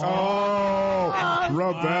high school. Oh,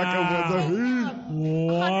 Rebecca with the heat.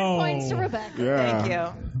 100 points to Rebecca. Yeah. Thank you.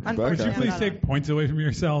 Would Unfortunately, you I'm please not take points away from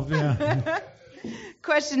yourself? Yeah.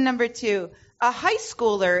 Question number 2. A high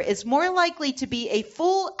schooler is more likely to be a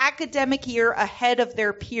full academic year ahead of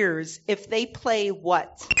their peers if they play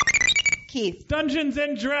what? Keith. Dungeons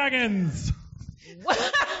and Dragons.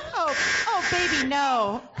 Oh, baby,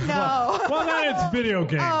 no. No. Well, then it's video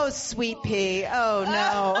games. Oh, sweet pea. Oh,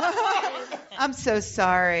 no. I'm so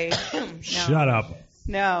sorry. No. Shut up.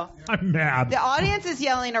 No. I'm mad. The audience is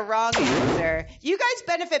yelling a wrong answer. You guys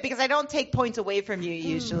benefit because I don't take points away from you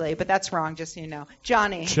usually, but that's wrong, just so you know.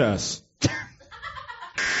 Johnny. Chess. Okay,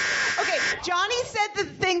 Johnny said the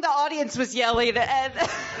thing the audience was yelling, and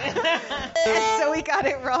so we got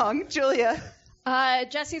it wrong. Julia.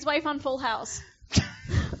 Jesse's wife on Full House.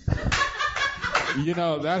 You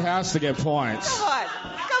know, that has to get points. Come on,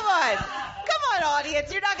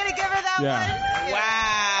 audience. You're not going to give her that Yeah. one?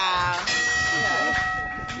 Wow.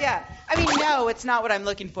 Yeah. I mean, no, it's not what I'm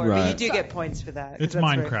looking for, but you do get points for that. It's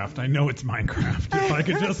Minecraft. I know it's Minecraft. If I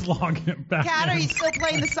could just log it back. Kat, are you still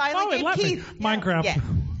playing the silent game? Keith. Minecraft.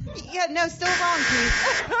 Yeah, no, still wrong, Keith.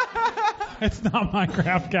 It's not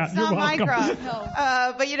Minecraft, Kat. You're welcome. Minecraft.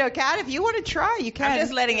 No. But Kat, if you want to try, you can. I'm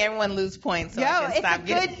just letting everyone lose points. So I can stop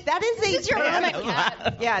getting... That is your moment,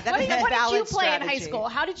 Kat. Yeah, that is a valid What did you play strategy. in high school?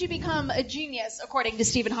 How did you become a genius, according to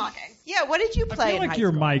Stephen Hawking? Yeah, what did you play I feel in like high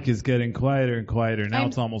your school? mic is getting quieter and quieter. Now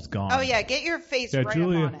it's almost gone. Oh, yeah, get your face right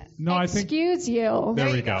Julia, up on it. No, I think... Excuse you.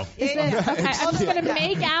 There we go. Okay, I'm just going to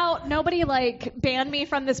make out. Nobody, ban me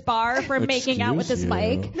from this bar for making out with this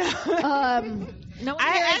mic. No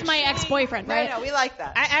one here is my ex-boyfriend, right? No, we like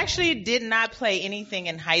that. I actually did not play anything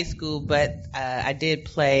in high school, but I did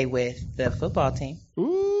play with the football team.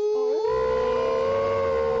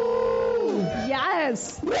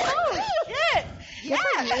 Yes. Oh, shit.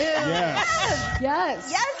 Yes.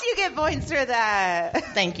 Yes, you get points for that.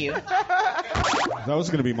 Thank you. That was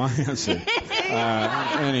going to be my answer.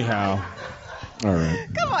 Anyhow. All right.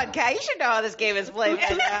 Come on, Kat. You should know how this game is played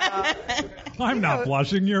by now. I'm not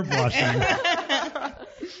blushing. You're blushing.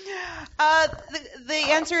 The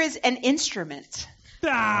answer is an instrument.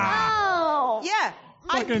 Oh. Yeah.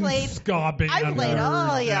 Fucking ska band. I played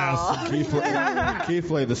all y'all. Keith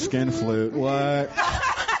played the skin flute. What?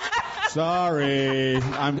 Sorry.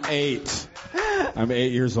 I'm 8. I'm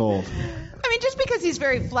 8 years old. I mean, just because he's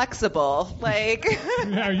very flexible,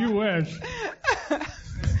 Yeah, you wish.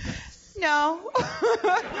 No.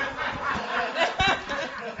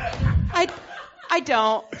 I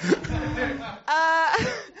don't.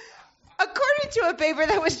 According to a paper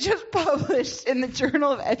that was just published in the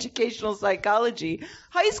Journal of Educational Psychology,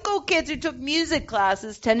 high school kids who took music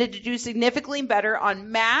classes tended to do significantly better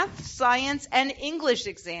on math, science, and English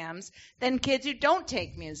exams than kids who don't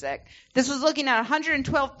take music. This was looking at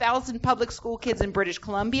 112,000 public school kids in British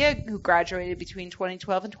Columbia who graduated between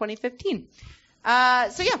 2012 and 2015.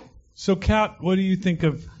 So, Kat, what do you think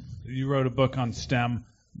of? You wrote a book on STEM.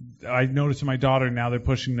 I noticed with my daughter now they're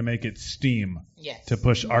pushing to make it STEAM. Yes. To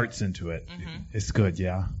push arts into it. Mm-hmm. It's good,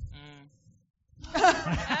 yeah.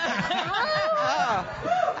 I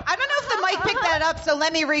don't know if the mic picked that up, so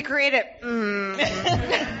let me recreate it.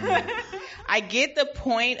 I get the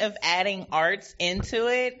point of adding arts into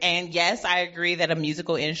it, and yes, I agree that a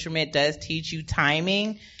musical instrument does teach you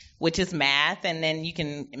timing, which is math, and then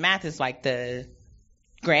math is like the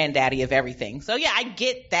granddaddy of everything. So yeah, I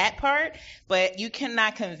get that part, but you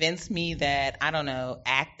cannot convince me that, I don't know,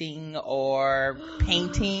 acting or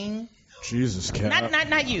painting. Jesus, Kat.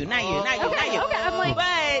 Not you. Okay, I'm like,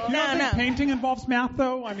 but no. Painting involves math,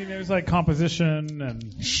 though. I mean, there's composition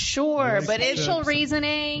and sure, but it's spatial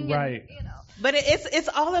reasoning, right? And, But it's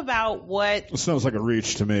all about what. It sounds like a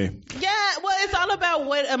reach to me. Yeah, well, it's all about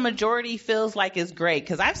what a majority feels like is great.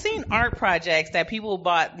 Because I've seen art projects that people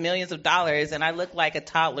bought millions of dollars, and I look like a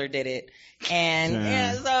toddler did it.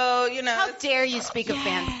 And so how dare you speak of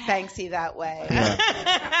Banksy that way?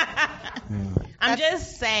 I'm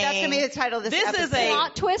just saying. That's gonna be the title of this episode. Is a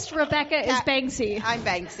plot twist. Rebecca is Banksy. I'm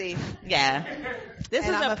Banksy. Yeah, this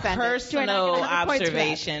And is I'm a offended. personal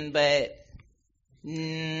observation, but.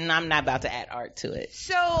 I'm not about to add art to it.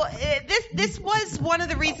 So this was one of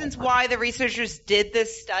the reasons why the researchers did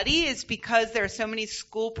this study, is because there are so many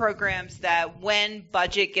school programs that when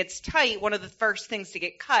budget gets tight, one of the first things to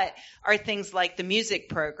get cut are things like the music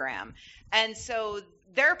program. And so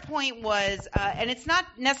their point was, and it's not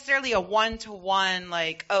necessarily a one-to-one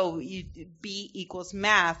B equals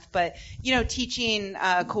math, but, teaching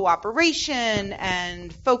cooperation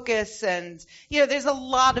and focus and, there's a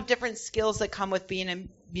lot of different skills that come with being a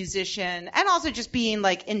musician and also just being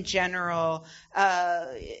in general,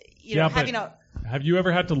 having a... Have you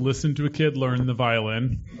ever had to listen to a kid learn the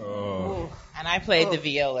violin? And I played the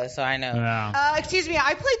viola, so I know. Yeah. Excuse me,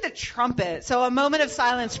 I played the trumpet, so a moment of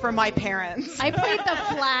silence for my parents. I played the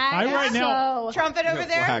flag. Trumpet over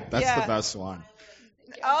there? Flag, that's the best one.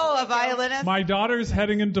 Oh, a violinist? My daughter's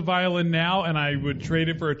heading into violin now, and I would trade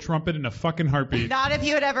it for a trumpet in a fucking heartbeat. Not if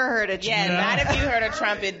you had ever heard it. Yeah, not if you heard a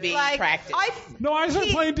trumpet being practiced. I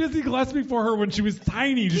started playing Dizzy Gillespie for her when she was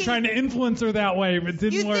tiny, just trying to influence her that way, but it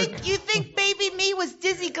didn't work. You think baby me was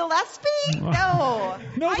Dizzy Gillespie? No.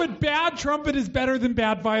 But bad trumpet is better than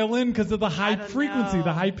bad violin because of the high frequency,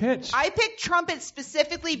 the high pitch. I picked trumpet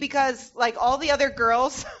specifically because, all the other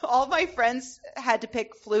girls, all my friends had to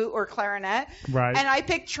pick flute or clarinet. Right. And I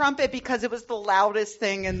picked trumpet because it was the loudest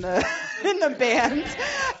thing in the band,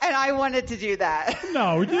 and I wanted to do that.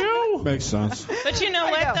 No, you? Makes sense. But you know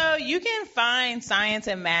what, though? You can find science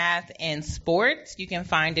and math in sports. You can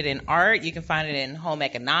find it in art. You can find it in home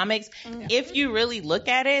economics if you really look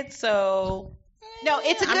at it. So No,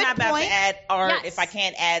 it's a good point. I'm not about to add art Yes. if I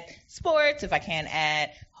can't add sports, if I can't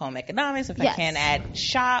add home economics, if I can't add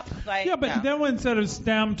shop. Like, Yeah, but then instead of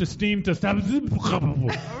STEM to STEAM to STEM.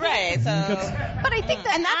 Right, so. But I think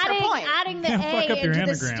that And that's her point. adding the Yeah, fuck up A your into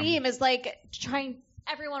the anagram. STEAM is like trying.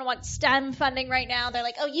 Everyone wants STEM funding right now. They're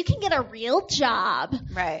like, oh, you can get a real job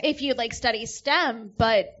Right. if you like study STEM.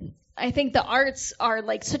 But I think the arts are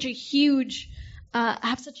like such a huge.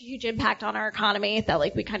 Have such a huge impact on our economy that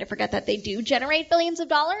like we kind of forget that they do generate billions of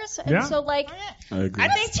dollars, and Yeah. so like I agree.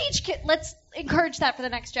 let's encourage that for the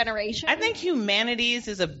next generation. I think humanities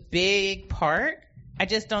is a big part. I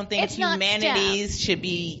just don't think It's not humanities should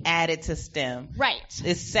be added to STEM. right.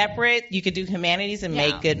 It's separate. You could do humanities and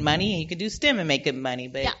make good money, and you could do STEM and make good money.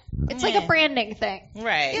 But Yeah, it's like a branding thing.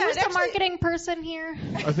 right. Yeah, Who's the actually- marketing person here?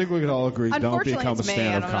 I think we could all agree, don't Unfortunately, become a it's me,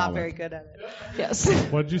 and stand-up I'm not very comic. good at it. Yes.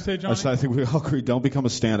 What did you say, John? I think we all agree, don't become a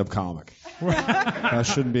stand-up comic. That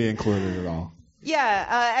shouldn't be included at all.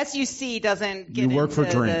 Yeah, SUC doesn't get You work into for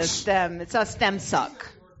drinks. the STEM. It's a STEM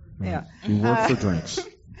suck. Yeah. You work for drinks.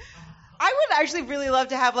 I would actually really love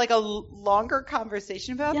to have like a longer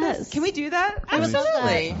conversation about this. Yes. Can we do that?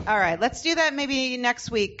 Absolutely. All right, let's do that maybe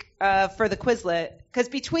next week for the Quizlet. Because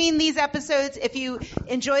between these episodes, if you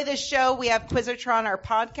enjoy this show, we have Quizertron, our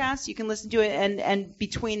podcast. You can listen to it, and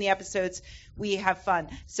between the episodes, we have fun.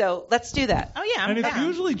 So let's do that. Oh yeah, I'm And it's down.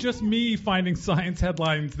 usually just me finding science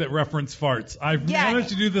headlines that reference farts. I've Yeah. managed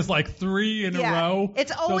to do this like 3 in a row.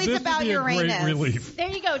 It's so always this about would be Uranus. a great relief. There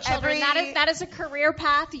you go, children. Every- that is a career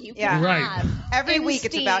path you Yeah. can Right. have. Every in week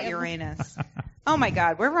it's STEAM. about Uranus. Oh my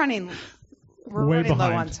God, we're running Way low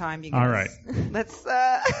behind. on time, you guys. All right. Let's.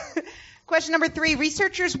 Question number 3.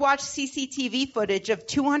 Researchers watched CCTV footage of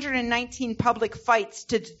 219 public fights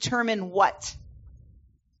to determine what?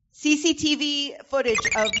 CCTV footage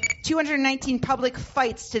of 219 public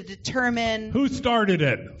fights to determine. Who started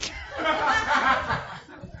it?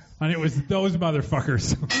 And it was those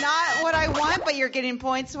motherfuckers. Not what I want, but you're getting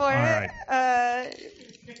points for it. right.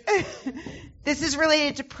 This is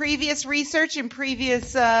related to previous research and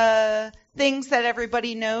previous things that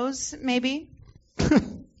everybody knows, maybe.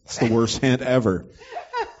 It's the worst hint ever.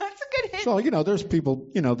 That's a good hint. So, there's people,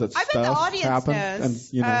 that I bet stuff the audience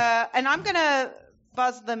happens. knows. And, And I'm going to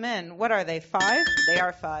buzz them in. What are they, 5? They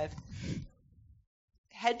are 5.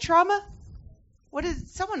 Head trauma? What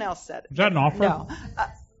is, someone else said it. Is that an offer? No.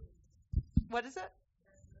 What is it?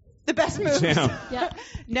 The best moves. Damn. Yep.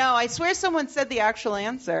 No, I swear someone said the actual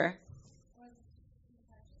answer.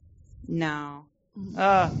 No.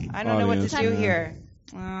 I don't know what to Audience, do yeah. here.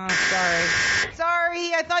 Oh, sorry.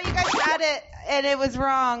 Sorry, I thought you guys had it, and it was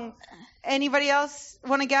wrong. Anybody else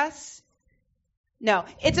want to guess? No.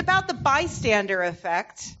 It's about the bystander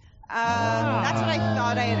effect. That's what I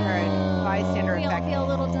thought I had heard. Bystander We all effect. feel a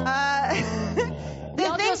little dumb. We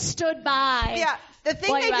all just stood by. Yeah, the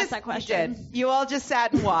thing While they you asked just that question. did. You all just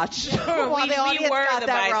sat and watched while the audience were got the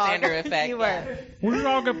that bystander wrong. effect, You yeah. were. We should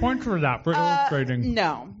all get points for that, for illustrating.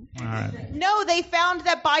 No. All right. No, they found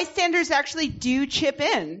that bystanders actually do chip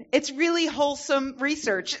in. It's really wholesome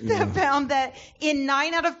research that found that in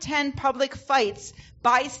 9 out of 10 public fights,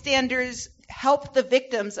 bystanders help the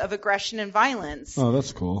victims of aggression and violence. Oh,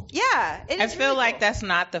 that's cool. Yeah. I feel like that's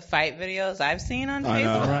not the fight videos I've seen on I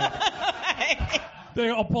know. Facebook. They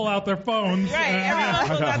all pull out their phones. Right, and- everyone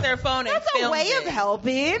pulls out their phone and That's a films way it. of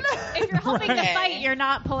helping. If you're helping to Right. fight, you're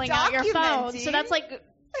not pulling out your phone. So that's like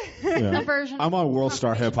Yeah. a version. I'm on World of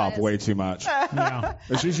Star Hip Hop bias. way too much. Yeah.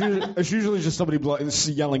 It's usually just somebody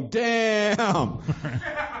yelling, "Damn!"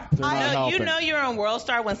 They're not helping. You know you're on World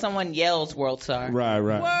Star when someone yells World Star. Right.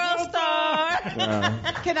 World Star!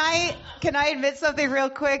 Yeah. Can I admit something real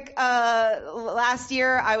quick? Last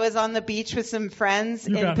year I was on the beach with some friends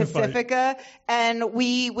You in got in a fight. Pacifica, and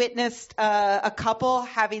we witnessed a couple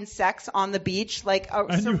having sex on the beach, like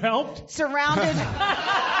And you helped? surrounded.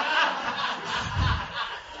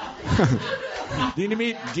 Do you need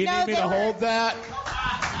me they to were- hold that?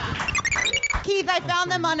 Keith, I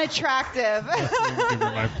found them unattractive. Give me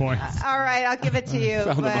my points. All right, I'll give it to you.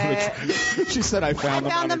 Found them but unattractive. She said I I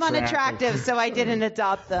found them unattractive, so I didn't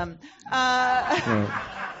adopt them.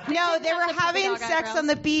 No, they were having dog sex eyebrows. on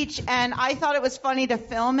the beach, and I thought it was funny to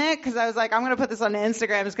film it because I was like, I'm going to put this on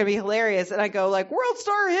Instagram. It's going to be hilarious. And I go like, World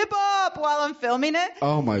Star Hip Hop while I'm filming it.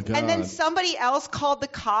 Oh my god. And then somebody else called the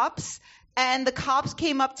cops, and the cops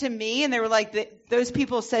came up to me, and they were like, those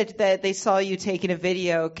people said that they saw you taking a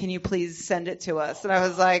video. Can you please send it to us? And I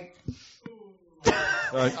was like,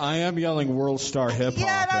 Like, I am yelling World Star Hip Hop.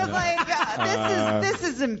 yeah, and I was like, this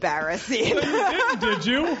is embarrassing. You didn't, did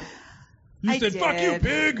you? You I said, fuck you, did.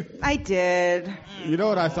 pig. I did. You know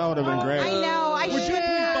what I thought would have been great? I know. I Would you should.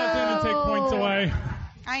 please buzz in and take points away?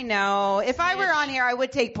 I know. If I were on here, I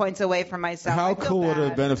would take points away from myself. How cool would it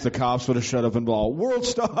have been if the cops would have shut up and been all, World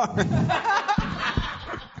Star?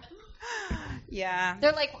 Yeah.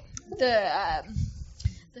 They're like the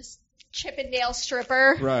Chippendale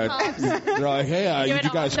stripper. Right. Cops. They're like, hey, Doing did you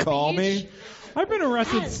it guys on the call beach. me? I've been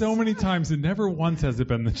arrested so many times, and never once has it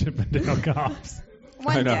been the Chippendale cops.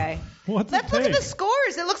 One day. What's Let's it look at take? the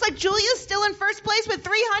scores. It looks like Julia's still in first place with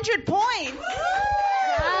 300 points.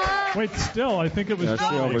 Wait, still, I think it was Yeah, she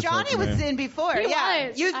Johnny. overtook Johnny was me. in before. He Yeah.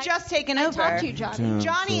 was. You've just taken I over. talked to you, Johnny. Yeah,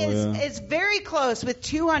 Johnny Julia. is very close with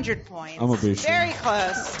 200 points. I'm a beast. Very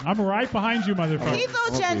close. I'm right behind you, motherfucker. Keith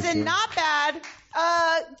I'll beat Jensen, you. not bad.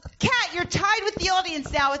 Kat, you're tied with the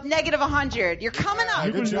audience now with negative 100. You're coming up.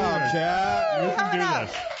 You Good can do job, it. Kat. You can Coming do up.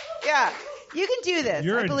 this. Yeah. You can do this.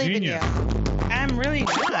 You're I a believe genius. in you. I'm really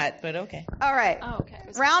not, but okay. All right. Oh, okay.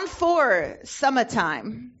 Round 4,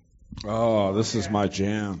 summertime. Oh, this is my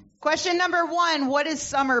jam. Question number 1, what is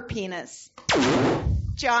summer penis?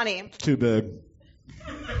 Johnny. Too big.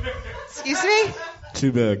 Excuse me?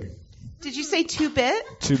 Too big. Did you say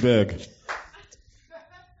 2-bit? Too big.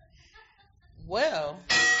 Well,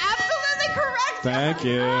 Absolutely correct. Thank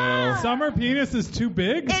you. Summer penis is too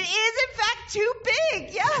big? It is, in fact, too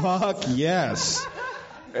big. Yes. Fuck yes.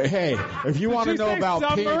 Hey, if you want to you know say about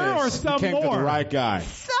summer penis, or you some came to more? the right guy.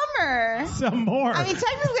 Summer. Some more. I mean,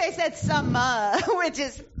 technically I said summer, which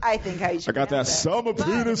is, I think, how you should I got that pronounce it. summer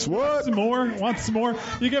penis. What? some more? Want some more?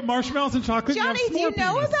 You get marshmallows and chocolate. Johnny, you have do you s'more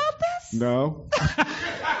know penis. about this? No.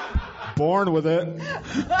 Born with it.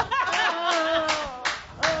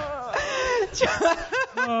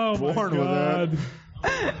 Oh, my Born with God.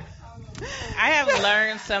 I have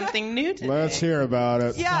learned something new today. Let's hear about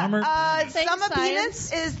it. Yeah, Summer summer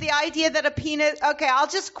penis is the idea that a penis. Okay, I'll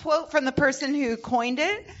just quote from the person who coined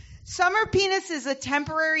it. Summer penis is a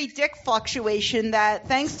temporary dick fluctuation that,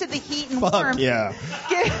 thanks to the heat and Fuck warmth, yeah.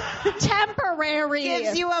 Temporary.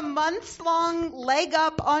 gives you a months-long leg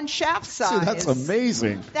up on shaft size. Dude, that's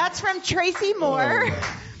amazing. That's from Tracy Moore,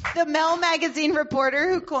 the Mel magazine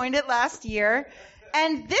reporter who coined it last year.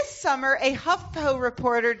 And this summer, a HuffPo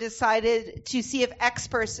reporter decided to see if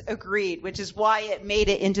experts agreed, which is why it made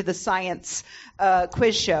it into the science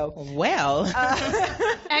quiz show. Well,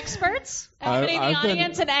 Experts? Anybody in the I've been-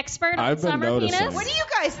 audience an expert on I've been summer noticing. penis? What do you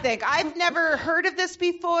guys think? I've never heard of this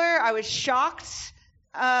before. I was shocked.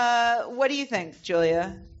 What do you think,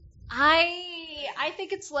 Julia? I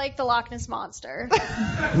think it's like the Loch Ness Monster.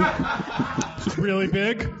 It's really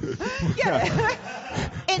big. Yeah.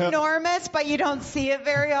 Enormous, but you don't see it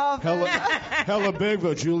very often. Hella big,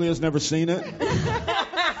 but Julia's never seen it.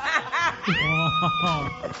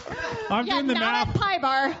 I'm Yeah, doing the not math. at Pie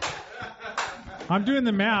Bar. I'm doing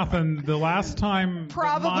the math, and the last time that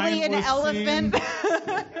Probably mine an was elephant.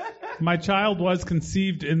 seen, my child was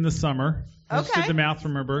conceived in the summer. I just Okay. did the math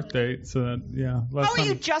from her birth date, so that, yeah. last How are time-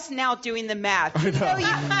 you just now doing the math? You know,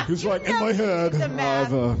 He's like, in know my you head. did the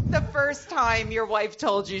math I've, the first time your wife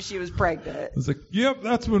told you she was pregnant. I was like, yep,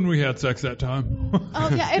 that's when we had sex that time. Oh,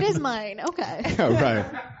 yeah, it is mine. Okay.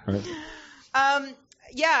 yeah, right.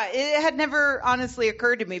 Yeah, it had never honestly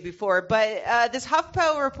occurred to me before, but this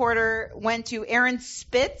HuffPo reporter went to Aaron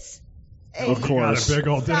Spitz. Of Got course. a big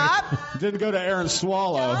old dick. Stop. Didn't go to Aaron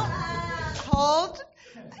Swallow. Hold.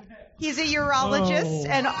 He's a urologist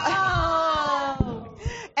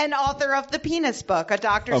and author of the Penis Book, A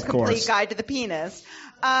Doctor's Of course. Complete Guide to the Penis.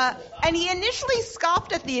 And he initially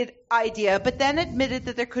scoffed at the idea, but then admitted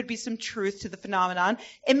that there could be some truth to the phenomenon.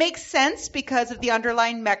 It makes sense because of the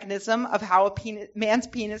underlying mechanism of how a man's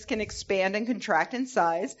penis can expand and contract in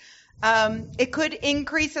size. It could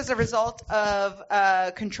increase as a result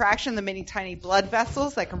of contraction of the many tiny blood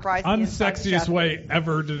vessels that comprise the inside Unsexiest chest. way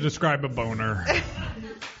ever to describe a boner.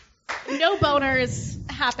 No boners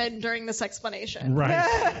happened during this explanation. Right.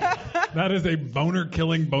 That is a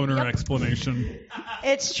boner-killing boner explanation.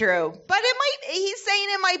 It's true, but he's saying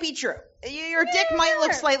it might be true. Your dick might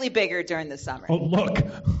look slightly bigger during the summer. Oh, look.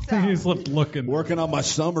 He's looking. Working on my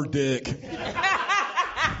summer dick.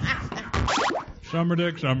 Summer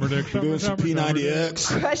dick. Doing some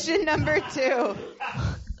P90X. Question number 2.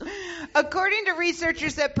 According to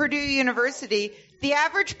researchers at Purdue University, the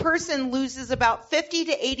average person loses about 50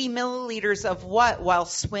 to 80 milliliters of what while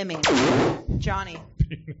swimming? Johnny.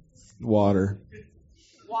 Water.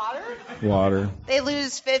 Water? They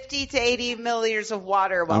lose 50 to 80 milliliters of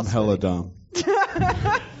water while I'm hella dumb. I'm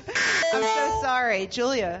so sorry.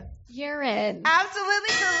 Julia. Urine. Absolutely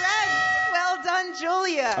correct. Well done,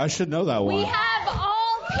 Julia. I should know that one. We have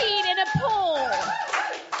all peed in a pool.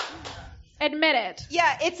 Admit it.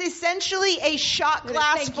 Yeah, it's essentially a shot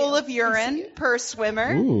glass Thank full you. of urine per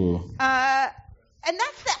swimmer. Ooh. And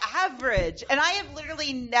that's the average. And I have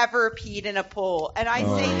literally never peed in a pool. And I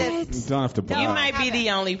say this. You don't have to You might be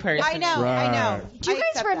the only person. I know, Right. I know. Do you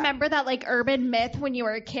guys remember that like urban myth when you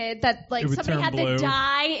were a kid that like somebody had blue. the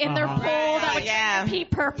dye in their pool that would turn pee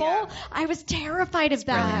purple? Yeah. I was terrified of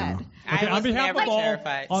that. Okay, I was never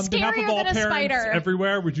terrified. On behalf of Scarier all than a parents spider.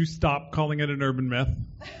 everywhere, would you stop calling it an urban myth?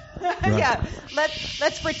 Yeah,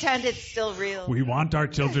 let's pretend it's still real. We want our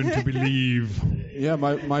children to believe. Yeah,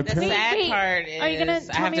 my The parents. sad part is Are you gonna I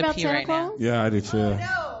tell have me to about pee Santa right now. Claus? Yeah, I do too.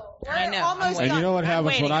 No, we're I know. almost I'm And you know what happens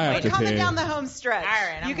waiting. when I have I'm to coming pee? down the home stretch. All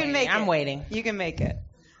right, I'm you can waiting. make it. I'm waiting. You can make it.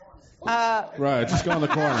 Right, just go in the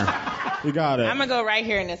corner. You got it. I'm gonna go right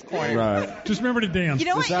here in this corner. Right. Just remember to dance. You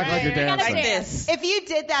know what? Just act like you're dancing. Like this. If you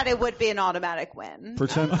did that, it would be an automatic win.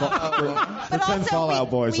 Pretend, But pretend also, Fallout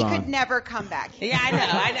Boys we on. could never come back. Yeah, I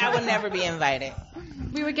know. I would never be invited.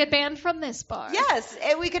 We would get banned from this bar. Yes,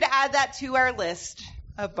 and we could add that to our list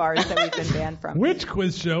of bars that we've been banned from. Which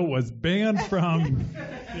quiz show was banned from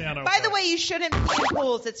piano? By the way, you shouldn't pee in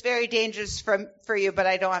pools. It's very dangerous for you, but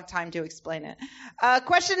I don't have time to explain it.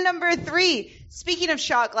 Question number 3. Speaking of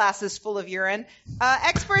shot glasses full of urine,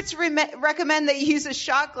 experts recommend that you use a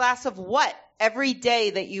shot glass of what every day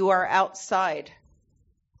that you are outside?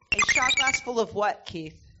 A shot glass full of what,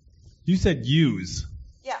 Keith? You said use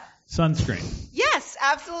Yeah. sunscreen. Yes,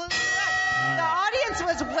 absolutely right. The audience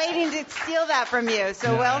was waiting to steal that from you,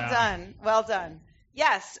 so well done. Well done.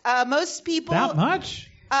 Yes, most people... That much?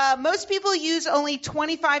 Most people use only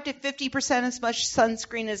 25 to 50% as much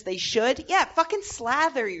sunscreen as they should. Yeah, fucking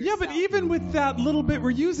slather yourself. Yeah, but even with that little bit we're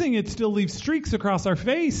using, it still leaves streaks across our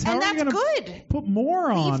face. How And are that's we gonna good. put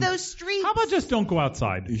more on? Leave those streaks. How about just don't go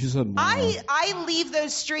outside? You said more. I leave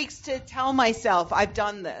those streaks to tell myself I've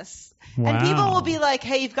done this. Wow. And people will be like,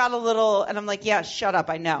 hey, you've got a little... And I'm like, yeah, shut up,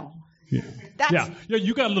 I know. Yeah. That's, Yeah,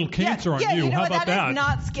 you got a little cancer on yeah, you. you know How what? about that? Is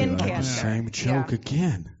not skin cancer. Same joke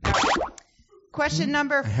again. Question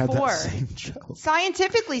number I had 4. that same joke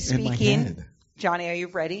Scientifically in my speaking... head. Johnny, are you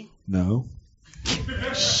ready? No,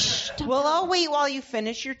 Well, I'll wait while you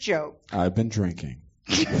finish your joke. I've been drinking.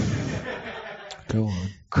 Go on.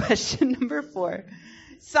 Question number 4.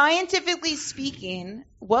 Scientifically speaking,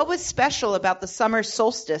 what was special about the summer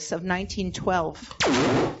solstice of 1912?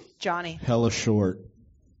 Johnny. Hella short.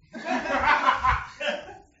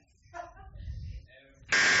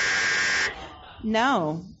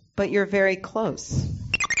 No, but you're very close.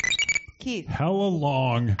 Keith. Hella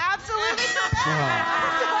long. Absolutely correct.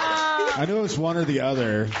 I knew it was one or the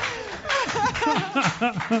other.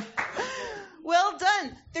 Well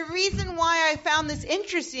done. The reason why I found this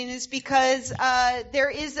interesting is because there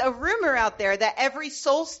is a rumor out there that every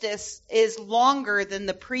solstice is longer than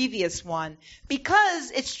the previous one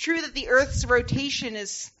because it's true that the Earth's rotation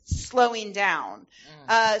is slowing down.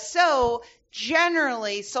 So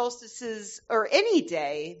generally, solstices, or any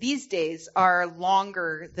day these days, are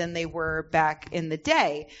longer than they were back in the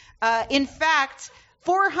day. In fact,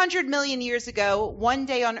 400 million years ago, one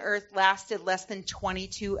day on Earth lasted less than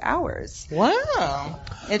 22 hours. Wow.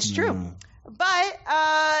 It's true. But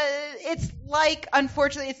it's like,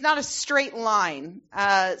 unfortunately, it's not a straight line.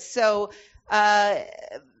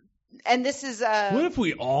 And this is... What if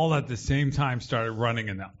we all at the same time started running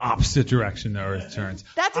in the opposite direction the Earth turns?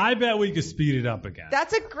 I bet we could speed it up again.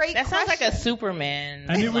 That's a great That sounds question. like a Superman.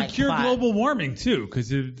 And it would cure plot. global warming, too,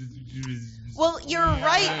 because Well, you're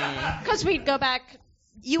right. Because we'd go back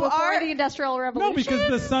Before the Industrial Revolution. No, because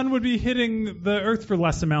the sun would be hitting the Earth for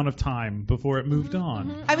less amount of time before it moved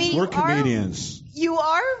on. I mean, We're comedians. You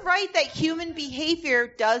are right that human behavior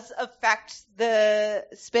does affect the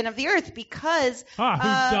spin of the Earth because...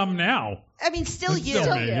 who's dumb now? I mean, still It's you.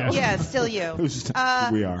 still me, yeah. Yeah, still you.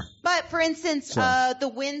 We are. But, for instance,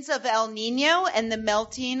 the winds of El Nino and the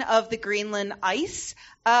melting of the Greenland ice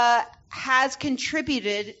has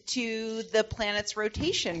contributed to the planet's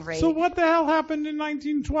rotation rate. So what the hell happened in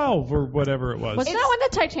 1912 or whatever it was? Wasn't that when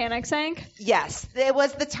the Titanic sank? Yes, it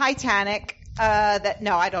was the Titanic.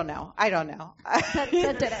 No, I don't know. That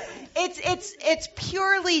did it. It's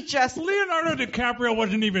purely just... Leonardo DiCaprio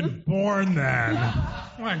wasn't even born then.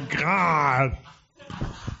 Oh my God.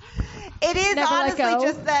 It is Never let honestly go.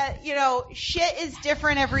 just that, shit is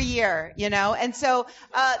different every year, And so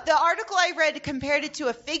the article I read compared it to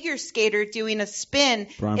a figure skater doing a spin.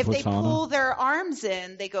 Brian If they Platano. pull their arms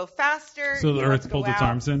in, they go faster. So the Earth pulled its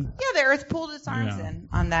arms in? Yeah, the Earth pulled its arms in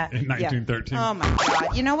on that. In 1913. Yeah. Oh, my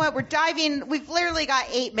God. You know what? We've literally got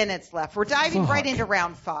 8 minutes left. We're diving right into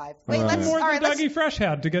round 5. Wait, All right. let's... More all than right, let's... Dougie Fresh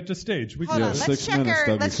had to get to stage. Hold on. Yeah, Let's 6 check minutes,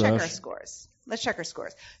 Dougie let's check our Fresh. scores. Let's check her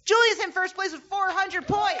scores. Julia's in first place with 400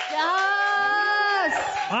 points.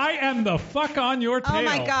 Yes. I am the fuck on your tail. Oh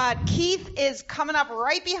my God, Keith is coming up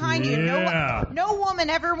right behind you. No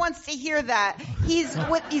woman ever wants to hear that. He's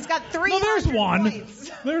got 300 there's one.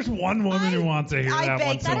 points. There's one woman who wants to hear that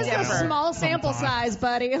once in a That is while. a small sample size,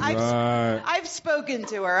 buddy. I've spoken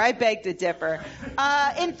to her. I beg to differ.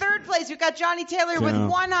 In third place, we've got Johnny Taylor with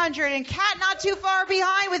 100, and Kat not too far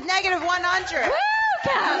behind with negative 100. Woo,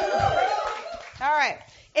 Kat. All right.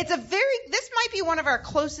 This might be one of our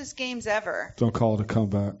closest games ever. Don't call it a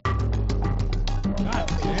comeback. God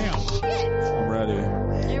damn. I'm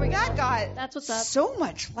ready. There we go. That got That's what's up. so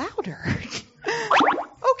much louder.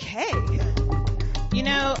 Okay. You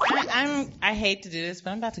know, I hate to do this,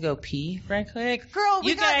 but I'm about to go pee right quick. Girl,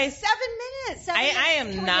 we you got guys, 7 minutes. I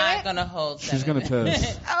am not going to hold 7 She's gonna minutes.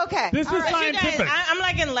 piss. Okay. This All is right. scientific. You guys, I'm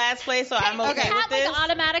like in last place, so I'm okay Kat with this.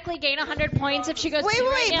 automatically gain 100 points if she goes Wait, pee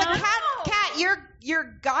right but now. Kat, your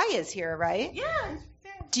guy is here, right? Yeah.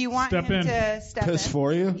 Do you want Step him in. to step Piss in?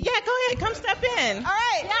 for you? Yeah, go ahead. Come step in. All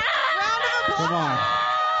right. Round of applause. Come on.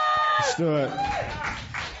 Let's do it.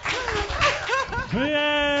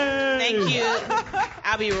 Yay! Thank you.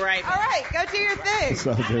 I'll be right All back. right, go do your thing.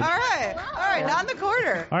 So good. All right, not in the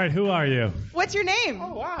corner. All right, who are you? What's your name?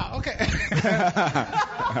 Wow, okay.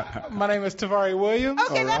 My name is Tavari Williams.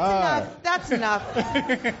 Okay, that's enough.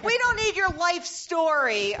 We don't need your life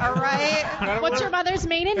story, all right? What's your mother's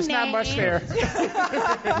maiden It's name? not much there.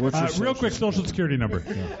 What's your Real social quick, social security number.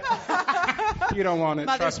 You don't want it.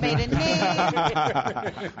 Mother's trust me. maiden name.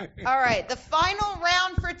 All right, the final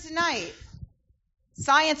round for tonight.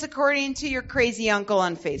 Science according to your crazy uncle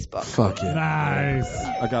on Facebook. Fuck yeah. Nice.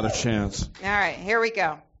 I got a chance. All right, here we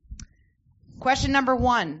go. Question number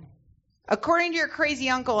 1. According to your crazy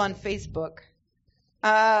uncle on Facebook,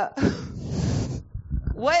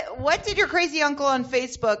 what did your crazy uncle on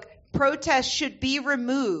Facebook protest should be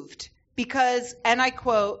removed because, and I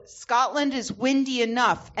quote, Scotland is windy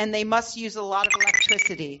enough and they must use a lot of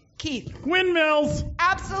electricity. Keith. Windmills.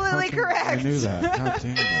 Absolutely Fucking- correct. I knew that. God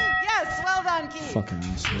damn it. Yes, well done, Keith. Fucking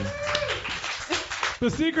asshole. The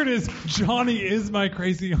secret is Johnny is my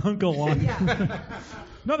crazy uncle.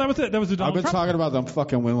 No, that was it. That was a I've Donald been Trump. talking about them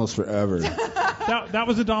fucking windmills forever. That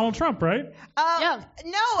was a Donald Trump, right? No,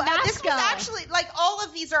 this was Nazca. actually, like, all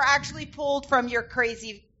of these are actually pulled from your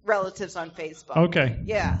crazy relatives on Facebook. Okay.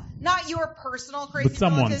 Yeah. Not your personal crazy But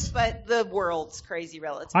someone's. relatives, but the world's crazy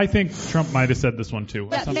relatives. I think Trump might have said this one too. or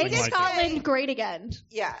Yeah, something make like it. Scotland great again.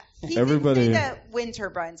 Yeah. He Everybody- did say that wind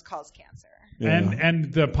turbines cause cancer. Yeah.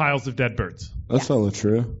 And the piles of dead birds. That's all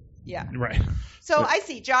true. Yeah. Right. So I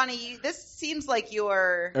see, Johnny, this seems like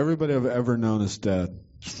you're... Everybody I've ever known is dead.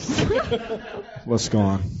 What's going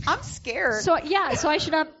on? I'm scared. So I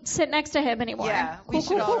should not sit next to him anymore. Yeah, we Cool, should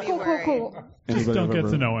cool, all cool, be cool, worried. cool. Just Anybody don't I've get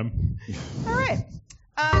ever- to know him. All right.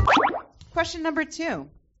 Question number 2.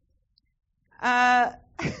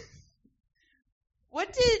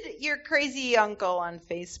 What did your crazy uncle on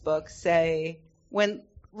Facebook say when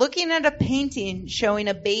looking at a painting showing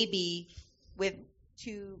a baby with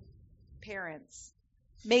 2 parents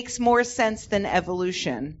makes more sense than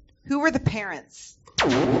evolution? Who were the parents?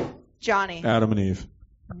 Johnny. Adam and Eve.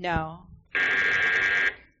 No.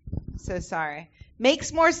 So sorry.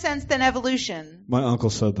 Makes more sense than evolution. My uncle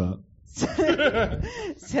said that.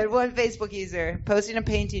 Said one Facebook user posting a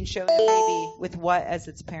painting showing a baby with what as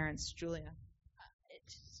its parents? Julia.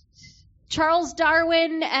 Charles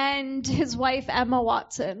Darwin and his wife Emma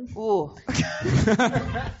Watson. Ooh. His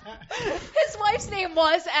wife's name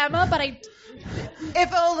was Emma, but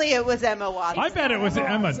If only it was Emma Watson. I bet it was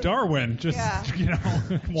Emma Darwin. Just, Yeah. she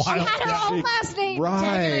wild. had her own last name. Right,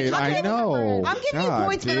 Dang it, I know. I'm giving God, you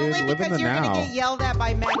points, but dude, only live in because the you're going now. to get yelled at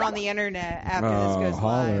by men on the internet after this goes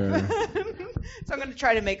holler. live. So I'm going to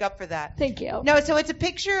try to make up for that. Thank you. No, so it's a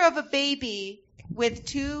picture of a baby with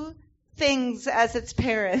 2 things as its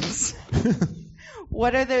parents.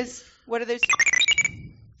 What are those?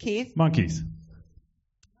 Keith? Monkeys.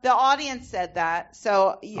 The audience said that,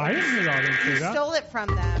 so I didn't hear the audience say you that. stole it from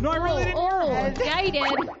them. No, I really didn't. Yeah, you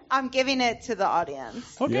did. I'm giving it to the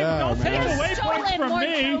audience. Okay, Yeah, don't take man. away points Stolen from more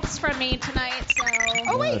me. jokes from me tonight, so.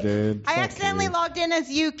 Oh wait, Yeah, dude. I Fuck accidentally you. logged in as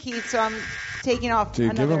you, Keith, so I'm taking off Dude,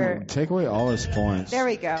 another. take away all his points. There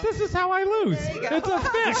we go. This is how I lose. you go. It's a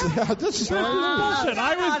fix. Yeah, this is Bullshit.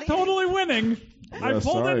 I was totally winning. I Yeah,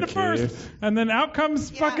 pulled sorry, into first, Keith. and then out comes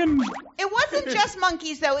fucking. It wasn't just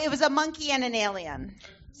monkeys though; it was a monkey and an alien.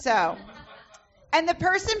 So, and the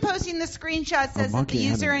person posting the screenshot says that the monkey and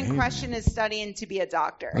user an in alien. question is studying to be a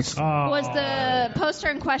doctor. That's Was the poster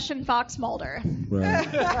in question Fox Mulder? right.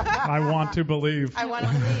 I want to believe. I want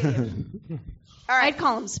to believe. All right. I'd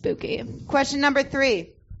call him spooky. Question number 3.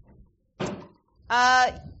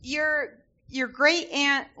 Your great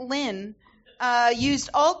aunt Lynn used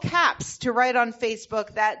all caps to write on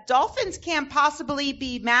Facebook that dolphins can't possibly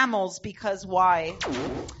be mammals because why?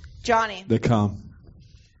 Johnny. They come.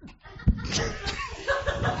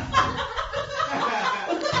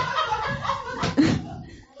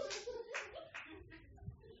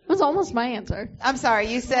 That was almost my answer. I'm sorry.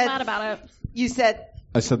 You said. I'm mad about it. You said.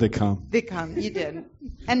 I said they come. They come. You did.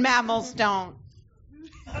 And mammals don't.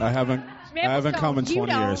 I haven't come in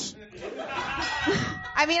 20 years.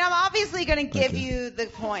 I mean, I'm obviously going to give you the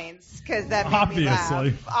points because that made me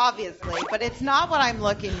laugh. Obviously, but it's not what I'm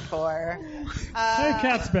looking for. Hey,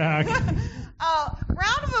 Kat's back.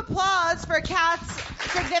 Round of applause for Kat's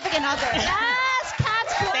significant other. Yes,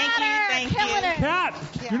 Kat's bladder. Thank you. Kat,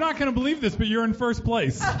 you're not going to believe this, but you're in first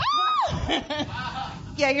place.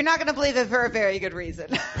 Yeah, you're not going to believe it for a very good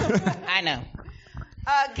reason. I know.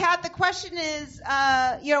 Kat, the question is,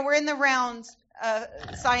 we're in the round,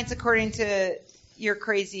 science according to your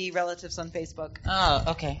crazy relatives on Facebook. Oh,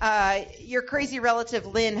 okay. Your crazy relative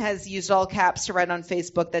Lynn has used all caps to write on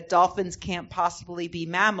Facebook that dolphins can't possibly be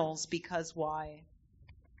mammals because why?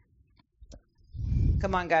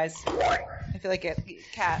 Come on, guys. I feel like it.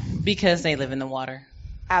 Kat. Because they live in the water.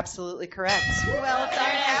 Absolutely correct. Well done,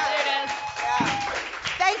 Kat. There it is. Yeah.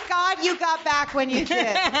 Thank God you got back when you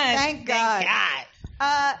did. Thank God.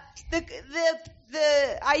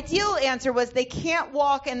 The ideal answer was they can't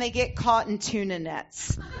walk and they get caught in tuna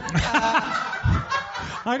nets.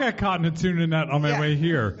 I got caught in a tuna net on my way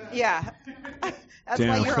here. Yeah. That's Damn,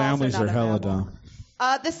 why you're families also are not hella a mammal.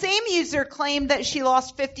 dumb. The same user claimed that she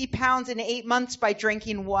lost 50 pounds in 8 months by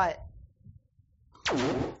drinking what?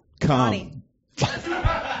 Come.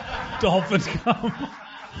 Dolphins come.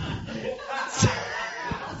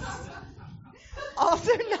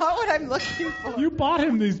 Also not what I'm looking for. You bought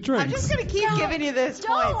him these drinks. I'm just going to keep giving you those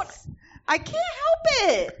points. I can't help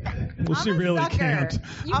it. Well, she really can't.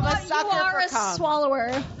 I'm a sucker you are for a cum.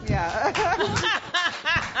 swallower. Yeah.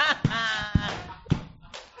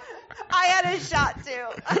 I had a shot, too.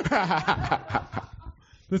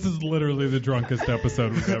 This is literally the drunkest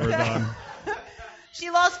episode we've ever done.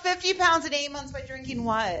 She lost 50 pounds in 8 months by drinking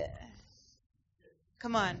what?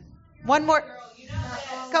 Come on. One more.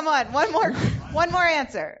 Come on. One more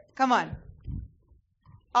answer. Come on.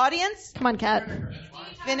 Audience? Come on, Kat.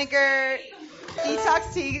 Vinegar.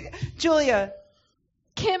 Detox tea. Julia.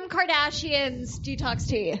 Kim Kardashian's detox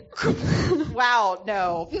tea. Wow,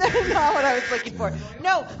 no. Not what I was looking for.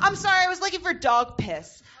 No, I'm sorry. I was looking for dog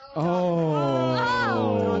piss. Oh,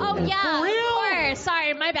 yeah. For real? Of course.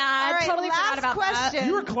 Sorry, my bad. All right, totally forgot about question. that.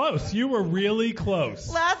 You were close. You were really close.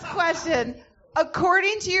 Last question.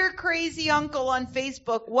 According to your crazy uncle on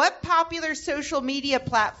Facebook, what popular social media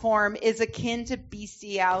platform is akin to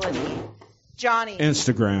bestiality? Johnny.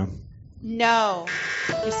 Instagram. No.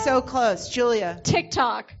 You're so close. Julia.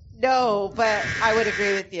 TikTok. No, but I would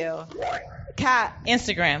agree with you. Kat.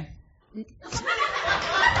 Instagram. You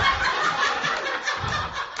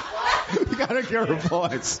gotta give her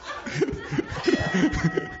points.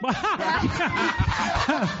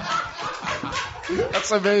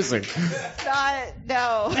 That's amazing.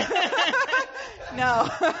 No. No.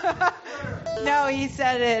 No, he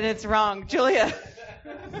said it and it's wrong. Julia.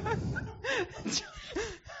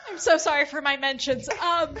 I'm so sorry for my mentions.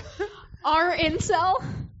 Our incel?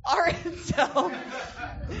 Our incel.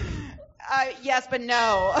 Yes, but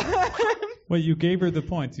no. Wait, you gave her the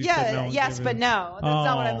points. You said no yes, but no. That's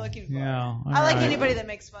not what I'm looking for. Yeah. I like anybody that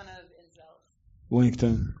makes fun of incels.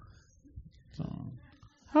 LinkedIn.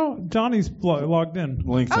 Oh, Johnny's logged in.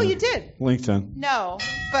 LinkedIn. Oh, you did? LinkedIn. No,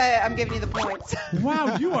 but I'm giving you the points.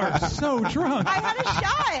 Wow, you are so drunk. I had a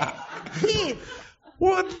shot. Keith.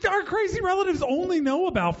 Well, our crazy relatives only know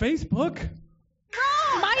about Facebook.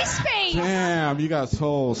 Wrong. MySpace. Damn, you got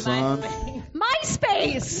soul, son.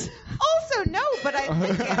 MySpace. Also, no, but I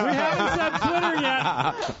think it. We haven't said Twitter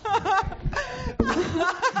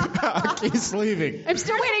yet. Keith's leaving. I'm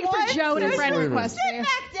still waiting for Joe to friend request Sit me.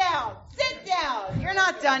 back down. Sit down. You're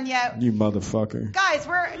not done yet. You motherfucker. Guys,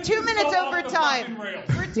 we're 2 minutes over time.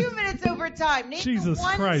 We're 2 minutes over time. Name Jesus the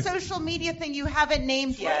one Christ. social media thing you haven't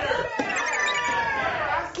named yet.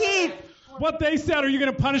 Keith. What they said. Are you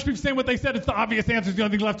going to punish me for saying what they said? It's the obvious answer. It's the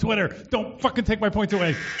only thing left. Twitter. Don't fucking take my points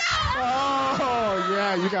away. Oh,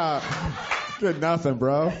 yeah, you got good nothing,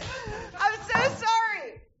 bro. I'm so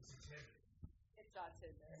sorry. It's not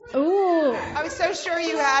Tinder. Ooh. I was so sure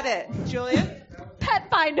you had it. Julia? Pet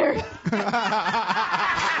Finder.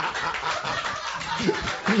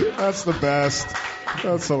 That's the best.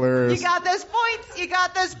 That's hilarious. You got those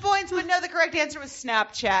points. But no, the correct answer was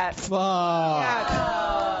Snapchat. Fuck.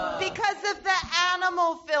 Yeah. Because of the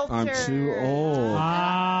animal filter. I'm too old.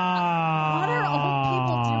 What are old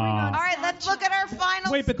people doing on All right, let's look at our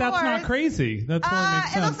final Wait, but that's scores. not crazy. That's what makes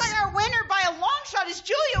It sense. looks like our winner by a long shot is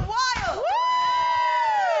Julia Wild.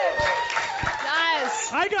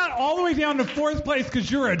 Yes. I got all the way down to 4th place because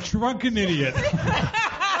you're a drunken idiot.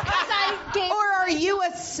 Or are you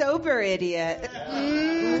a sober idiot?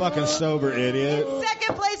 Fucking sober idiot. In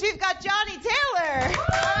second place, we've got Johnny Taylor.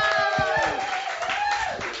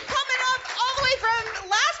 Coming up all the way from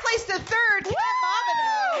last place to third, Kat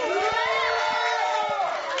Bobineau.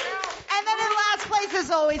 And then in last place, as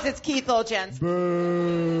always, it's Keith Oljensen.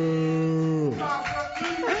 Boo.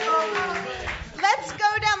 Let's go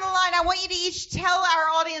down the line. I want you to each tell our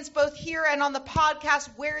audience, both here and on the podcast,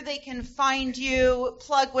 where they can find you.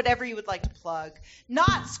 Plug whatever you would like to plug.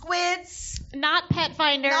 Not Squids. Not Pet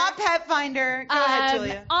Finder. Not Pet Finder. Go ahead,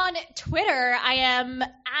 Julia. On Twitter, I am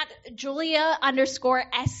at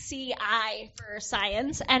Julia_SCI for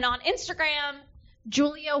science. And on Instagram,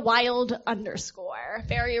 JuliaWild_.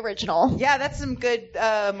 Very original. Yeah, that's some good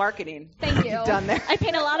marketing. Thank you. You've done there. I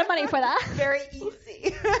paid a lot of money for that. Very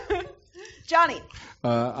easy. Johnny.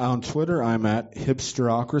 On Twitter, I'm at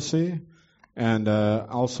Hipsterocracy, and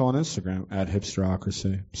also on Instagram at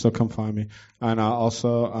Hipsterocracy. So come find me. And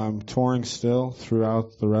also, I'm touring still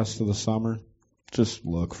throughout the rest of the summer. Just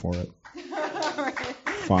look for it.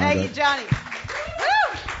 Find Thank it. you, Johnny.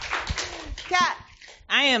 Woo! Kat.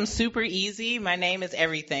 I am super easy. My name is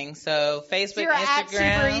everything. So Facebook, So you're Instagram. at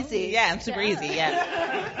Super Easy. Yeah, I'm super easy.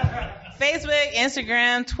 Yeah. Facebook,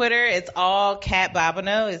 Instagram, Twitter. It's all Kat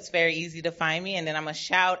Bobineau. It's very easy to find me. And then I'm gonna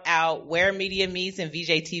shout out Where Media Meets and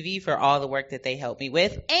VJ TV for all the work that they help me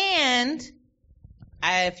with. And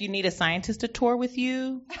if you need a scientist to tour with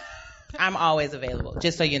you, I'm always available.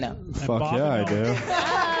 Just so you know. Fuck yeah, I do.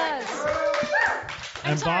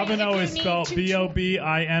 And Bobineau is spelled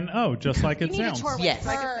Bobino, just like it You need sounds. to tour with Yes.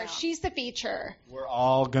 her. She's the feature. We're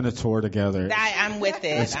all going to tour together. I'm with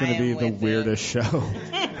it. It's going to be the weirdest show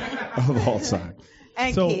of all time.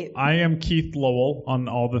 And So Keith. I am Keith Lowell on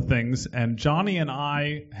all the things, and Johnny and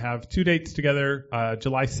I have 2 dates together,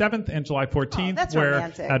 July 7th and July 14th. Oh, that's where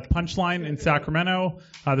romantic. at Punchline in Sacramento.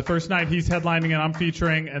 The first night he's headlining and I'm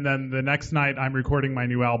featuring, and then the next night I'm recording my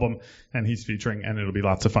new album and he's featuring, and it'll be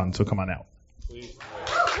lots of fun. So come on out.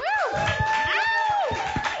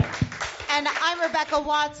 And I'm Rebecca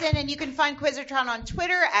Watson, and you can find Quizertron on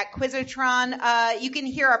Twitter at Quizertron. You can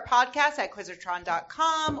hear our podcast at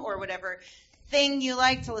Quizertron.com or whatever thing you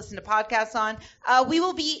like to listen to podcasts on. We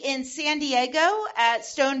will be in San Diego at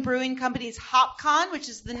Stone Brewing Company's HopCon, which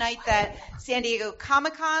is the night that San Diego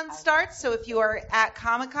Comic-Con starts. So if you are at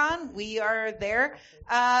Comic-Con, we are there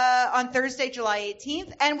on Thursday, July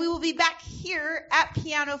 18th. And we will be back here at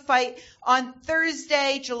Piano Fight on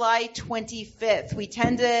Thursday, July 25th. We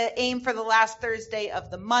tend to aim for the last Thursday of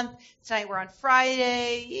the month. Tonight we're on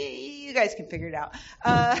Friday. You guys can figure it out.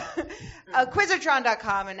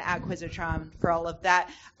 Quizertron.com and at Quizertron for all of that.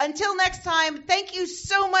 Until next time, thank you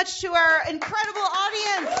so much to our incredible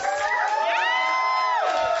audience.